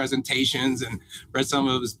 Lustig's presentations and read some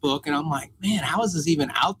of his book. And I'm like, man, how is this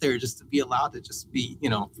even out there just to be allowed to just be,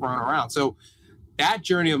 thrown around? So that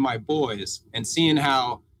journey of my boys and seeing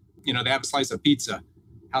how, they have a slice of pizza,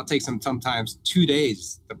 how it takes them sometimes 2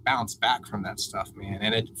 days to bounce back from that stuff, man.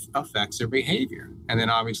 And it affects their behavior. And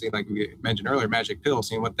then obviously, like we mentioned earlier, magic pill,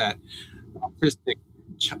 seeing what that autistic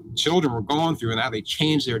children were going through and how they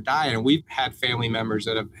changed their diet. And we've had family members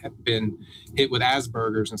that have been hit with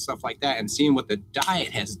Asperger's and stuff like that. And seeing what the diet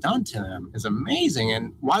has done to them is amazing.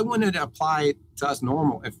 And why wouldn't it apply to us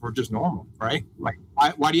normal if we're just normal, right? Like,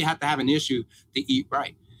 why do you have to have an issue to eat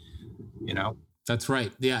right? That's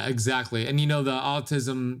right. Yeah, exactly. And the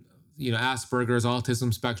autism, Asperger's,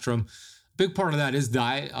 autism spectrum, big part of that is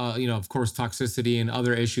diet, of course, toxicity and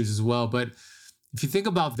other issues as well. But if you think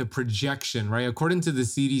about the projection, right, according to the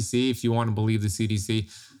CDC, if you want to believe the CDC,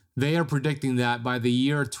 they are predicting that by the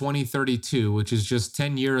year 2032, which is just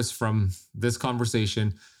 10 years from this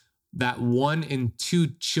conversation, that 1 in 2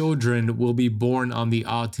 children will be born on the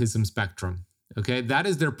autism spectrum. Okay, that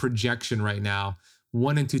is their projection right now.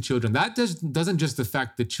 1 in 2 children. That doesn't just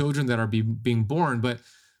affect the children that are being born, but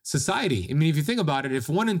society. I mean, if you think about it, if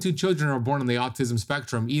 1 in 2 children are born on the autism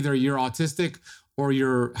spectrum, either you're autistic or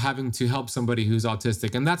you're having to help somebody who's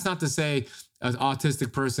autistic. And that's not to say an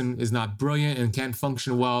autistic person is not brilliant and can't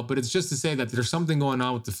function well, but it's just to say that there's something going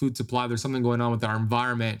on with the food supply. There's something going on with our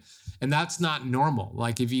environment. And that's not normal.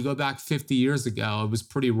 Like if you go back 50 years ago, it was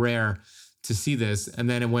pretty rare to see this. And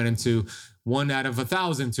then it went into 1 out of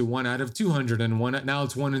 1,000 to 1 out of 200 and now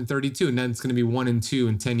it's 1 in 32. And then it's going to be 1 in 2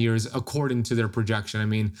 in 10 years, according to their projection. I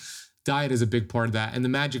mean, diet is a big part of that. And the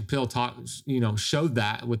magic pill showed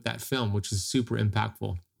that with that film, which is super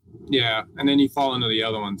impactful. Yeah. And then you fall into the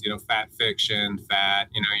other ones, fat fiction,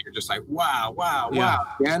 you're just like, wow.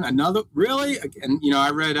 Again, another, really? And, I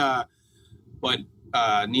read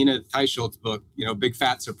Nina Teicholz's book, Big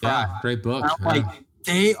Fat Surprise. Yeah, great book. Like,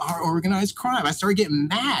 they are organized crime. I started getting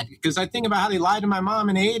mad because I think about how they lied to my mom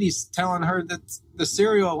in the 80s, telling her that the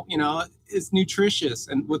cereal, is nutritious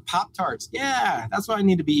and with Pop-Tarts. Yeah, that's what I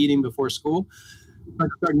need to be eating before school.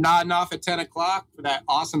 Start nodding off at 10 o'clock for that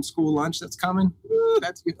awesome school lunch that's coming. Ooh,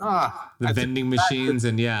 that's good. The vending machines.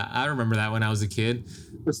 And yeah, I remember that when I was a kid.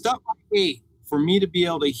 The stuff I ate for me to be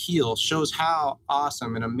able to heal shows how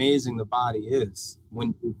awesome and amazing the body is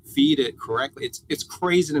when you feed it correctly. It's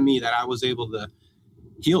crazy to me that I was able to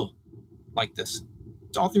heal like this.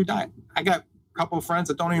 It's all through diet. I got a couple of friends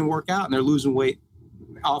that don't even work out and they're losing weight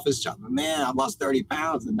off his job. Man, I lost 30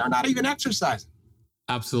 pounds and they're not even exercising.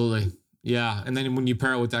 Absolutely. Yeah. And then when you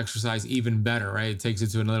pair it with exercise, even better, right? It takes it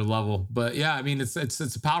to another level. But yeah, I mean, it's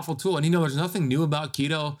a powerful tool. And there's nothing new about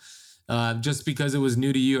keto. Just because it was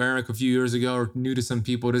new to you, Eric, a few years ago, or new to some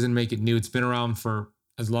people, it doesn't make it new. It's been around for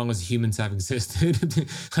as long as humans have existed.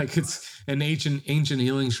 Like it's an ancient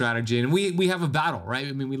healing strategy. And we have a battle, right?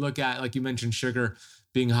 I mean, we look at, like you mentioned, sugar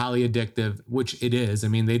being highly addictive, which it is. I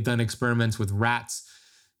mean, they've done experiments with rats.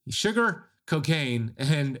 Sugar, cocaine,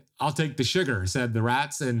 and I'll take the sugar, said the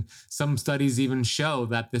rats. And some studies even show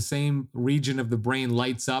that the same region of the brain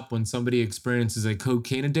lights up when somebody experiences a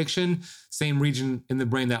cocaine addiction, same region in the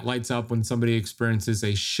brain that lights up when somebody experiences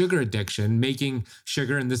a sugar addiction, making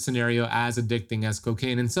sugar in this scenario as addicting as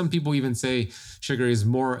cocaine. And some people even say sugar is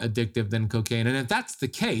more addictive than cocaine. And if that's the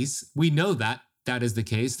case, we know that is the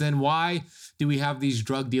case, then why do we have these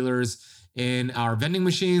drug dealers in our vending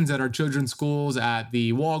machines, at our children's schools, at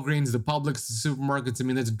the Walgreens, the Publix, the supermarkets? I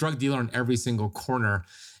mean, there's a drug dealer on every single corner.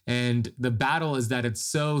 And the battle is that it's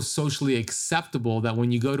so socially acceptable that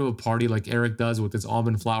when you go to a party like Eric does with his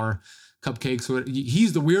almond flour cupcakes,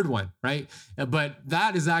 he's the weird one, right? But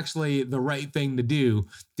that is actually the right thing to do,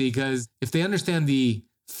 because if they understand the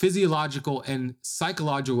physiological and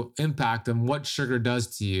psychological impact of what sugar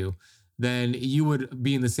does to you, then you would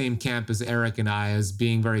be in the same camp as Eric and I, as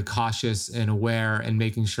being very cautious and aware and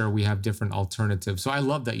making sure we have different alternatives. So I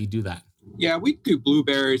love that you do that. Yeah, we do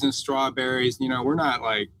blueberries and strawberries. We're not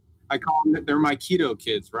like, I call them, they're my keto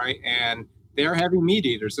kids, right? And they're heavy meat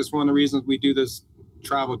eaters. That's one of the reasons we do this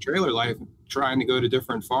travel trailer life, trying to go to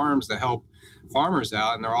different farms to help farmers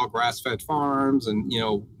out. And they're all grass-fed farms. And,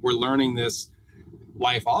 we're learning this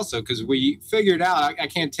life also because we figured out I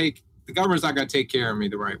can't take, the government's not going to take care of me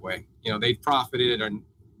the right way. They've profited, and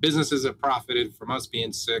businesses have profited from us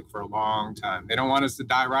being sick for a long time. They don't want us to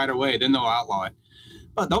die right away. Then they'll outlaw it,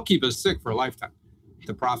 but they'll keep us sick for a lifetime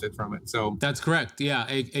to profit from it. So that's correct. Yeah.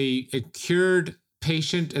 A cured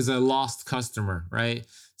patient is a lost customer, right?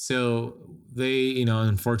 So they,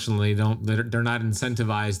 unfortunately they're not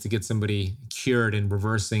incentivized to get somebody cured and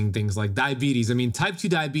reversing things like diabetes. I mean, type 2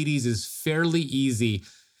 diabetes is fairly easy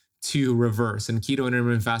to reverse, and keto and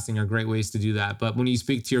intermittent fasting are great ways to do that. But when you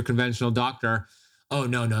speak to your conventional doctor, oh,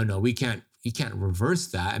 no, you can't reverse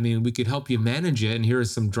that. I mean, we could help you manage it, and here are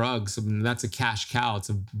some drugs. I mean, that's a cash cow. It's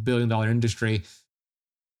a billion-dollar industry.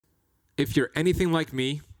 If you're anything like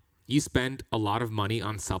me, you spend a lot of money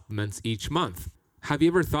on supplements each month. Have you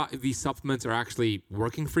ever thought if these supplements are actually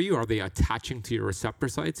working for you? Are they attaching to your receptor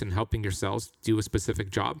sites and helping your cells do a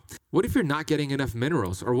specific job? What if you're not getting enough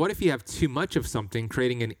minerals? Or what if you have too much of something,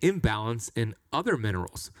 creating an imbalance in other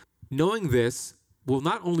minerals? Knowing this will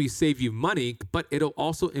not only save you money, but it'll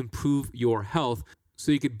also improve your health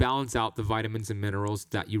so you could balance out the vitamins and minerals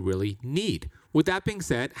that you really need. With that being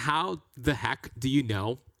said, how the heck do you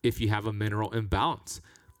know if you have a mineral imbalance?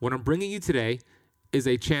 What I'm bringing you today is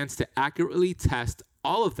a chance to accurately test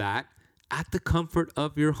all of that at the comfort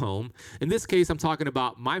of your home. In this case, I'm talking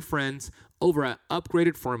about my friends over at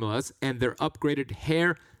Upgraded Formulas and their upgraded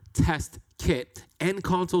hair test kit and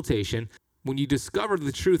consultation. When you discover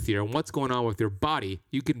the truth here and what's going on with your body,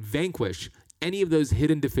 you can vanquish any of those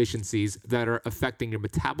hidden deficiencies that are affecting your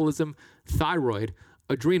metabolism, thyroid,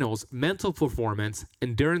 adrenals, mental performance,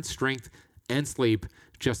 endurance, strength, and sleep,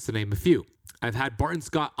 just to name a few. I've had Barton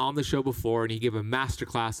Scott on the show before, and he gave a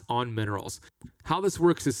masterclass on minerals. How this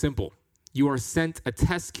works is simple. You are sent a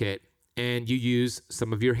test kit, and you use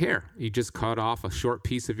some of your hair. You just cut off a short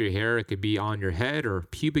piece of your hair. It could be on your head or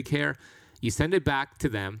pubic hair. You send it back to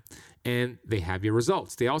them, and they have your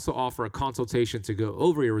results. They also offer a consultation to go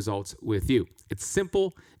over your results with you. It's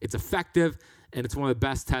simple, it's effective, and it's one of the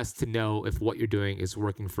best tests to know if what you're doing is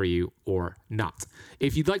working for you or not.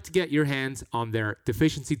 If you'd like to get your hands on their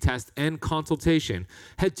deficiency test and consultation,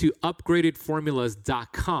 head to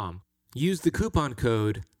upgradedformulas.com. Use the coupon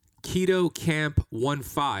code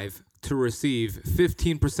KETOCAMP15 to receive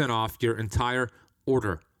 15% off your entire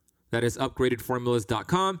order. That is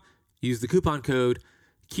upgradedformulas.com. Use the coupon code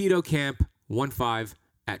KETOCAMP15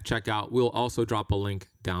 at checkout. We'll also drop a link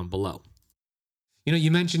down below.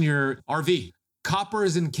 You mentioned your RV.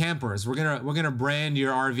 Coppers and campers. We're gonna brand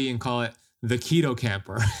your RV and call it the Keto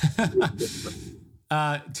Camper.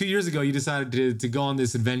 2 years ago, you decided to go on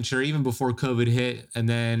this adventure even before COVID hit. And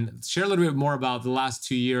then share a little bit more about the last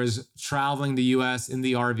 2 years, traveling the US in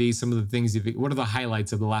the RV, some of the things what are the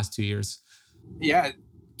highlights of the last 2 years? Yeah.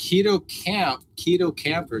 Keto camp, keto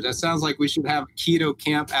campers. That sounds like we should have a keto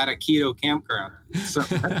camp at a keto campground. So,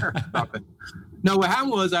 no, what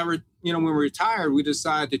happened was when we retired, we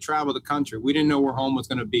decided to travel the country. We didn't know where home was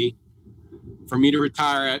going to be. For me to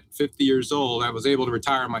retire at 50 years old, I was able to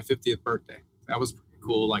retire on my 50th birthday. That was pretty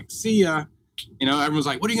cool. Like, see ya. Everyone's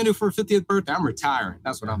like, what are you going to do for a 50th birthday? I'm retiring.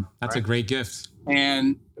 That's what I'm doing. That's a great gift.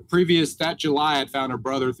 And that July, I'd found a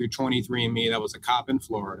brother through 23andMe that was a cop in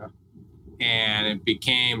Florida. And it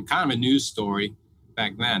became kind of a news story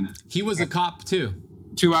back then. He was a cop too.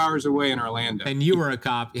 2 hours away in Orlando. And you were a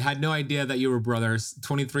cop. You had no idea that you were brothers.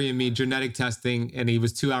 23andMe, genetic testing, and he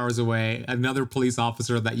was 2 hours away. Another police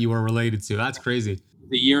officer that you were related to. That's crazy.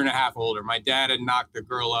 A year and a half older. My dad had knocked a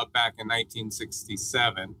girl up back in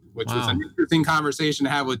 1967, which was an interesting conversation to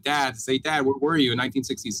have with Dad. To say, Dad, where were you in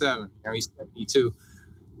 1967? He's 72.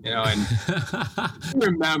 And I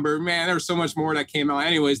remember, man, there was so much more that came out.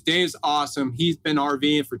 Anyways, Dave's awesome. He's been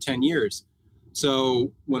RVing for 10 years.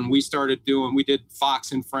 So when we did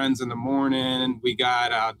Fox and Friends in the morning. We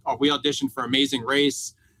auditioned for Amazing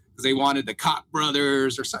Race because they wanted the Koch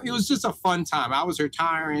brothers or something. It was just a fun time. I was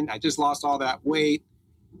retiring. I just lost all that weight.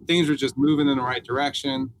 Things were just moving in the right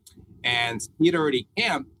direction. And he'd already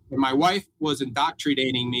camped. And my wife was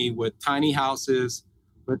indoctrinating me with tiny houses,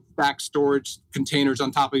 with stacked storage containers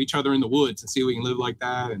on top of each other in the woods and see if we can live like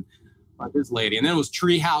that. And like this lady. And then it was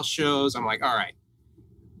tree house shows. I'm like, all right,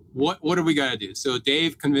 what do we got to do? So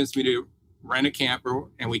Dave convinced me to rent a camper,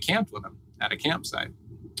 and we camped with him at a campsite.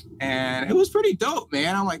 And it was pretty dope,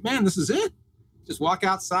 man. I'm like, man, this is it. Just walk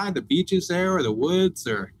outside, the beach is there, or the woods,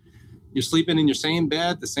 or you're sleeping in your same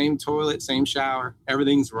bed, the same toilet, same shower.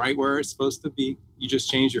 Everything's right where it's supposed to be. You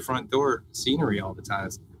just change your front door scenery all the time.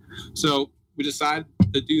 So we decided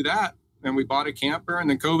to do that, and we bought a camper, and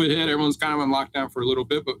then COVID hit. Everyone's kind of on lockdown for a little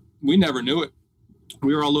bit, but we never knew it.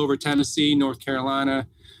 We were all over Tennessee, North Carolina,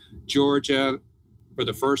 Georgia for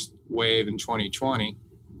the first wave in 2020,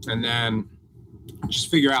 and then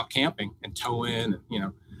just figure out camping and tow in,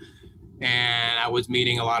 and I was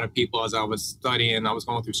meeting a lot of people as I was studying. I was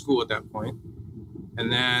going through school at that point.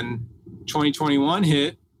 And then 2021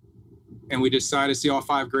 hit, and we decided to see all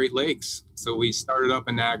 5 Great Lakes. So we started up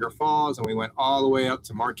in Niagara Falls, and we went all the way up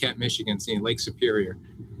to Marquette, Michigan, seeing Lake Superior.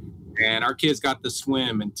 And our kids got to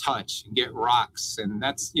swim and touch and get rocks. And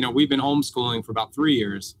that's, we've been homeschooling for about 3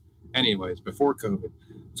 years anyways, before COVID.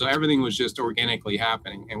 So everything was just organically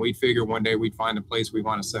happening. And we figured one day we'd find a place we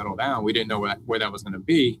want to settle down. We didn't know where that was going to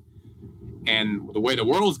be. And the way the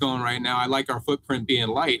world's going right now, I like our footprint being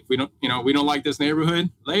light. If we don't like this neighborhood,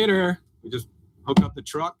 later, we just hook up the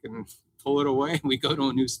truck and pull it away, and we go to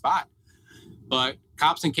a new spot. But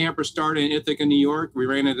Cops and Campers started in Ithaca, New York. We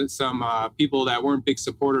ran into some people that weren't big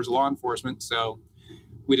supporters of law enforcement. So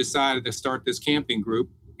we decided to start this camping group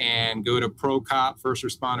and go to pro-cop first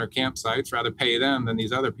responder campsites, rather pay them than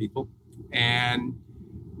these other people. And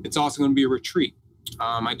it's also going to be a retreat.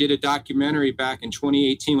 I did a documentary back in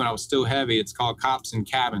 2018 when I was still heavy. It's called Cops and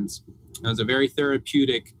Cabins. It was a very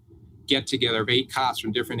therapeutic get-together of 8 cops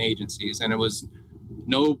from different agencies. And it was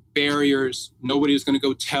no barriers. Nobody was going to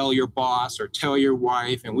go tell your boss or tell your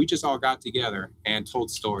wife. And we just all got together and told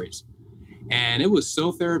stories. And it was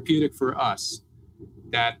so therapeutic for us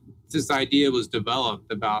that this idea was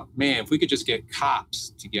developed about, man, if we could just get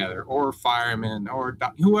cops together or firemen or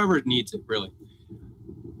whoever needs it, really,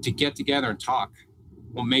 to get together and talk,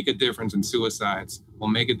 will make a difference in suicides. Will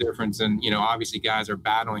make a difference in, obviously guys are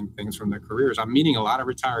battling things from their careers. I'm meeting a lot of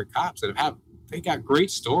retired cops that they got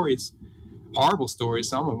great stories, horrible stories,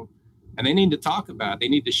 some of them, and they need to talk about it. They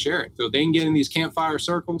need to share it. So they can get in these campfire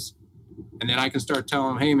circles, and then I can start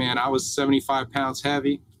telling them, hey, man, I was 75 pounds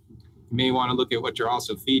heavy. You may want to look at what you're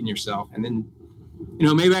also feeding yourself. And then,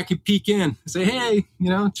 maybe I could peek in and say, hey,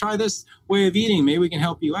 try this way of eating. Maybe we can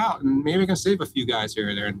help you out, and maybe we can save a few guys here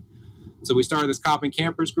or there. And so we started this Cop and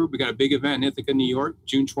Campers group. We got a big event in Ithaca, New York,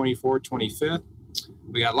 June 24th, 25th.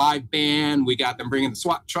 We got live band. We got them bringing the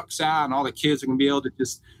SWAT trucks out, and all the kids are going to be able to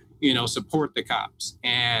just, support the cops.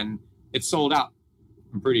 And it's sold out,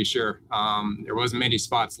 I'm pretty sure. There wasn't many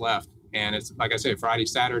spots left. And it's, like I said, Friday,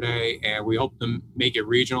 Saturday, and we hope to make it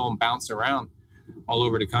regional and bounce around all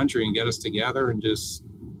over the country and get us together. And just,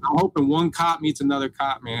 I'm hoping one cop meets another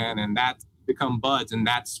cop, man, and that become buds, and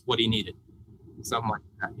that's what he needed. Something like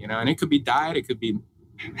that, and it could be diet, it could be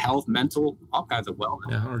health, mental, all kinds of wellness.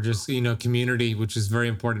 Yeah, or just, community, which is very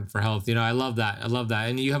important for health. I love that.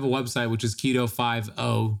 And you have a website, which is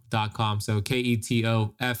keto50.com. So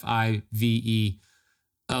KETO5EE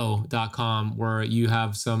keto5o.com, where you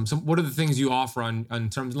have some, what are the things you offer on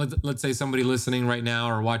terms, let's say somebody listening right now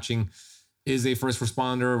or watching is a first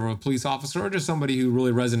responder or a police officer or just somebody who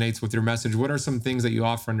really resonates with your message. What are some things that you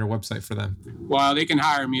offer on your website for them? Well, they can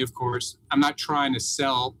hire me, of course. I'm not trying to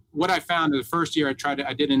sell. What I found in the first year, I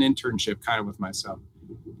did an internship kind of with myself.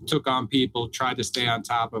 Took on people, tried to stay on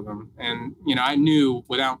top of them. And, I knew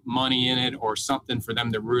without money in it or something for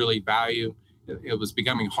them to really value, it was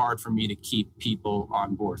becoming hard for me to keep people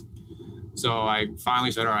on board. So I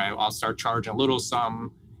finally said, all right, I'll start charging a little something.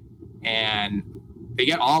 And they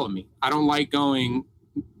get all of me. I don't like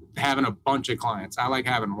having a bunch of clients. I like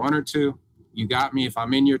having one or two. You got me. If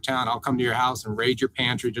I'm in your town, I'll come to your house and raid your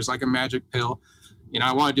pantry just like a magic pill.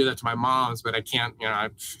 I want to do that to my mom's, but I can't.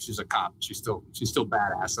 She's a cop. She's still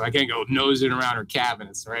badass. So I can't go nosing around her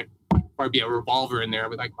cabinets, right? Probably be a revolver in there.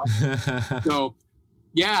 But so,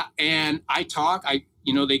 yeah. And I talk.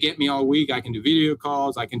 They get me all week. I can do video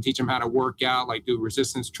calls. I can teach them how to work out, like do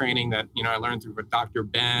resistance training that I learned through Dr.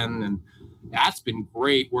 Ben, and that's been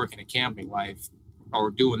great working a camping life. Or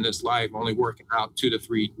doing this life, only working out 2 to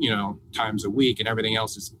 3, times a week, and everything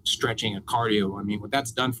else is stretching and cardio. I mean, what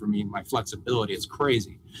that's done for me, my flexibility, is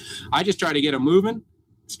crazy. I just try to get them moving,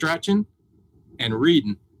 stretching, and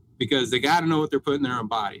reading, because they got to know what they're putting in their own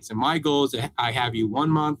bodies. And my goal is I have you 1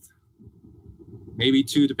 month, maybe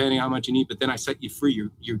 2, depending on how much you need, but then I set you free.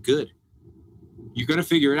 You're good. You're going to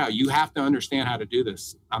figure it out. You have to understand how to do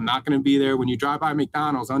this. I'm not going to be there when you drive by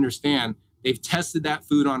McDonald's. Understand. They've tested that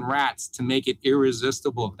food on rats to make it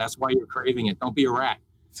irresistible. That's why you're craving it. Don't be a rat.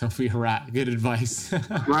 Don't be a rat. Good advice.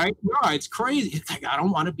 Right? No, it's crazy. It's like, I don't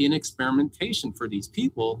want to be an experimentation for these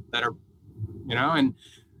people that are, and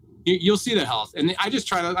you'll see the health. And I just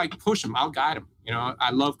try to push them. I'll guide them. I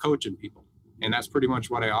love coaching people. And that's pretty much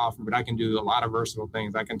what I offer. But I can do a lot of versatile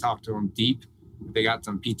things. I can talk to them deep. If they got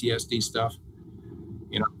some PTSD stuff.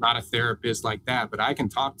 Not a therapist like that, but I can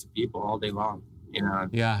talk to people all day long.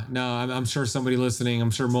 Yeah, no, I'm sure somebody listening,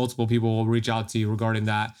 I'm sure multiple people will reach out to you regarding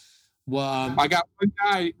that. Well, I got one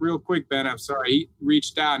guy real quick, Ben, I'm sorry. He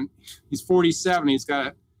reached out and he's 47. He's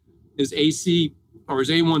got his AC or his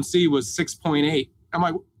A1C was 6.8.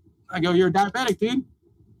 I go, you're a diabetic, dude.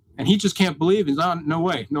 And he just can't believe it. He's on, no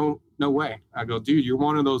way. No way. I go, dude, you're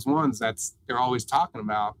one of those ones they're always talking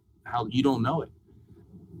about how you don't know it.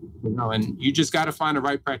 And you just got to find the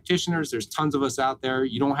right practitioners. There's tons of us out there.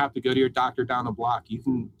 You don't have to go to your doctor down the block. You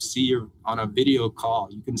can see on a video call.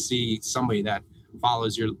 You can see somebody that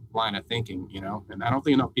follows your line of thinking, and I don't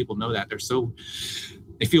think enough people know that.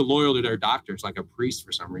 They feel loyal to their doctors, like a priest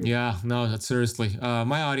for some reason. Yeah, no, that's seriously.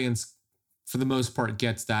 My audience, for the most part,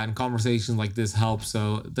 gets that, and conversations like this help.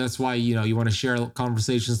 So that's why, you want to share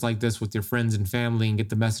conversations like this with your friends and family and get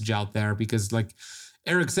the message out there, because like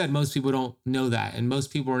Eric said, most people don't know that. And most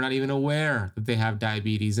people are not even aware that they have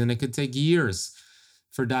diabetes. And it could take years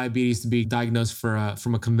for diabetes to be diagnosed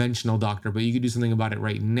from a conventional doctor. But you could do something about it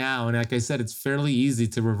right now. And like I said, it's fairly easy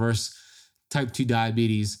to reverse type 2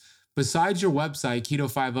 diabetes. Besides your website,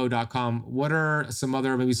 keto5o.com, what are some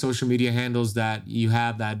other maybe social media handles that you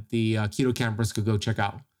have that the keto campers could go check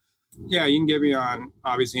out? Yeah, you can get me on,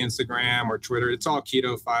 obviously, Instagram or Twitter. It's all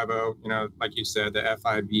Keto5o, like you said, the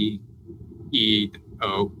FIVEO,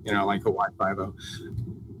 like Hawaii 5-0.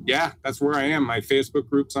 Yeah, that's where I am. My Facebook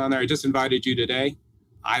group's on there. I just invited you today.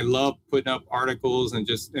 I love putting up articles and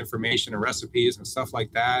just information and recipes and stuff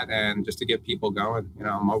like that, and just to get people going.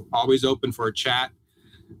 I'm always open for a chat.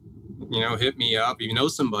 Hit me up. If you know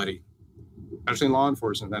somebody, especially in law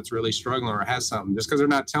enforcement, that's really struggling or has something. Just because they're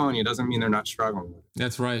not telling you doesn't mean they're not struggling.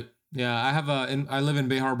 That's right. Yeah, I live in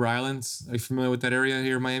Bay Harbor Islands. Are you familiar with that area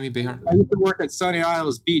here in Miami, Bay Harbor? I used to work at Sunny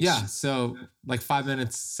Isles Beach. Yeah, so like 5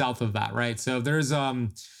 minutes south of that, right? So there's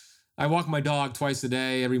I walk my dog twice a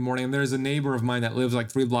day every morning, and there's a neighbor of mine that lives like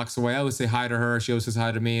 3 blocks away. I always say hi to her. She always says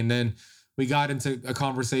hi to me. And then we got into a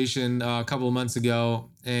conversation a couple of months ago,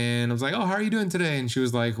 and I was like, "Oh, how are you doing today?" And she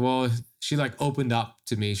was like, "Well," she opened up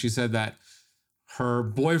to me. She said that her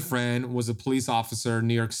boyfriend was a police officer in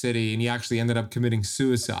New York City, and he actually ended up committing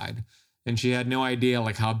suicide. And she had no idea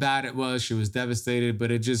how bad it was. She was devastated,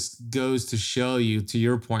 but it just goes to show you, to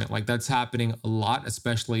your point, that's happening a lot,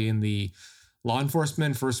 especially in the law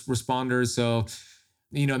enforcement, first responders. So,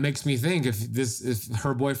 it makes me think if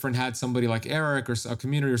her boyfriend had somebody like Eric or a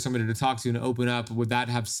community or somebody to talk to and open up, would that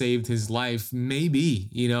have saved his life? Maybe,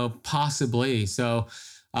 possibly. So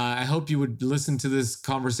I hope you would listen to this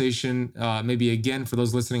conversation, maybe again for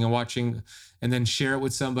those listening and watching, and then share it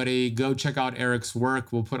with somebody. Go check out Eric's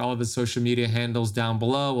work. We'll put all of his social media handles down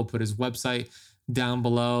below. We'll put his website down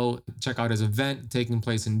below. Check out his event taking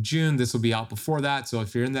place in June. This will be out before that. So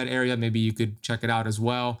if you're in that area, maybe you could check it out as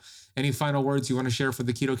well. Any final words you want to share for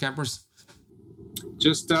the keto campers?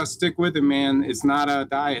 Just stick with it, man. It's not a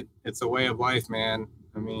diet. It's a way of life, man.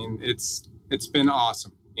 I mean, it's been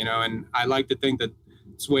awesome, and I like to think that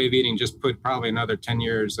this way of eating just put probably another 10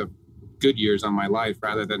 years of good years on my life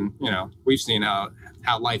rather than, we've seen how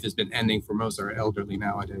life has been ending for most of our elderly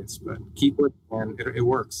nowadays. But keep with it, man. It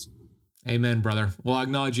works. Amen, brother. Well, I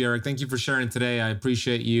acknowledge you, Eric. Thank you for sharing today. I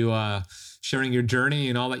appreciate you sharing your journey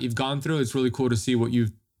and all that you've gone through. It's really cool to see what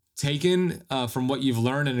you've taken from what you've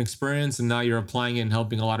learned and experienced, and now you're applying it and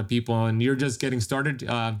helping a lot of people, and you're just getting started.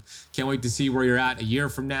 Can't wait to see where you're at a year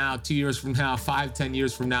from now, 2 years from now, 5, 10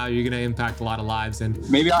 years from now. You're going to impact a lot of lives. And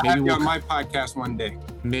maybe I'll have you on my podcast one day.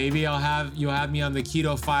 Maybe you'll have me on the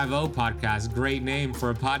Keto 5-0 podcast. Great name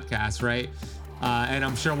for a podcast, right? And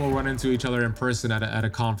I'm sure we'll run into each other in person at a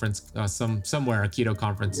conference, somewhere, a keto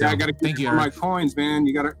conference. Yeah, I got to get you my coins, man.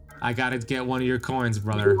 I got to get one of your coins,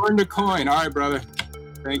 brother. Earn the coin. All right, brother.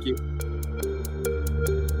 Thank you.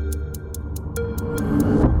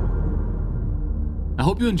 I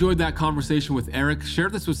hope you enjoyed that conversation with Eric. Share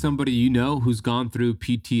this with somebody you know who's gone through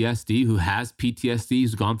PTSD, who has PTSD,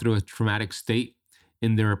 who's gone through a traumatic state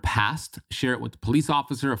in their past. Share it with a police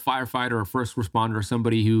officer, a firefighter, a first responder,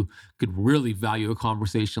 somebody who could really value a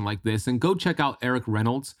conversation like this. And go check out Eric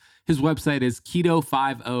Reynolds. His website is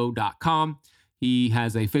keto50.com. He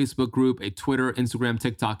has a Facebook group, a Twitter, Instagram,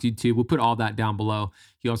 TikTok, YouTube. We'll put all that down below.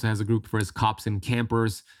 He also has a group for his cops and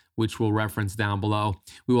campers, which we'll reference down below.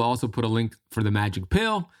 We will also put a link for the Magic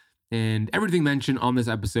Pill, and everything mentioned on this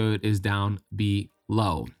episode is down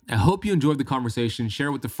below. I hope you enjoyed the conversation. Share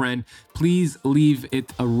it with a friend. Please leave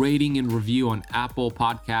it a rating and review on Apple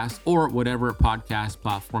Podcasts or whatever podcast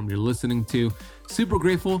platform you're listening to. Super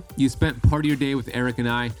grateful you spent part of your day with Eric and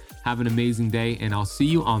I. Have an amazing day, and I'll see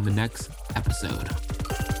you on the next episode.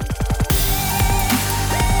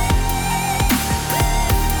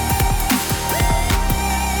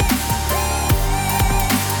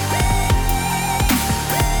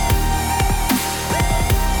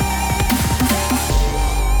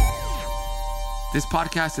 This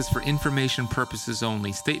podcast is for information purposes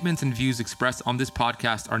only. Statements and views expressed on this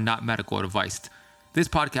podcast are not medical advice. This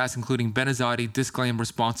podcast, including Ben Azadi, disclaims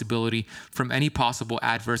responsibility from any possible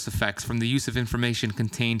adverse effects from the use of information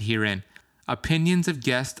contained herein. Opinions of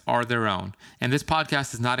guests are their own, and this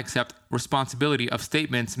podcast does not accept responsibility of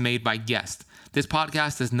statements made by guests. This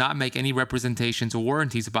podcast does not make any representations or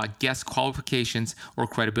warranties about guest qualifications or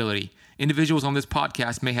credibility. Individuals on this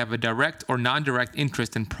podcast may have a direct or non-direct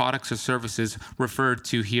interest in products or services referred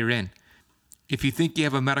to herein. If you think you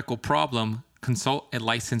have a medical problem, consult a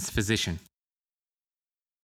licensed physician.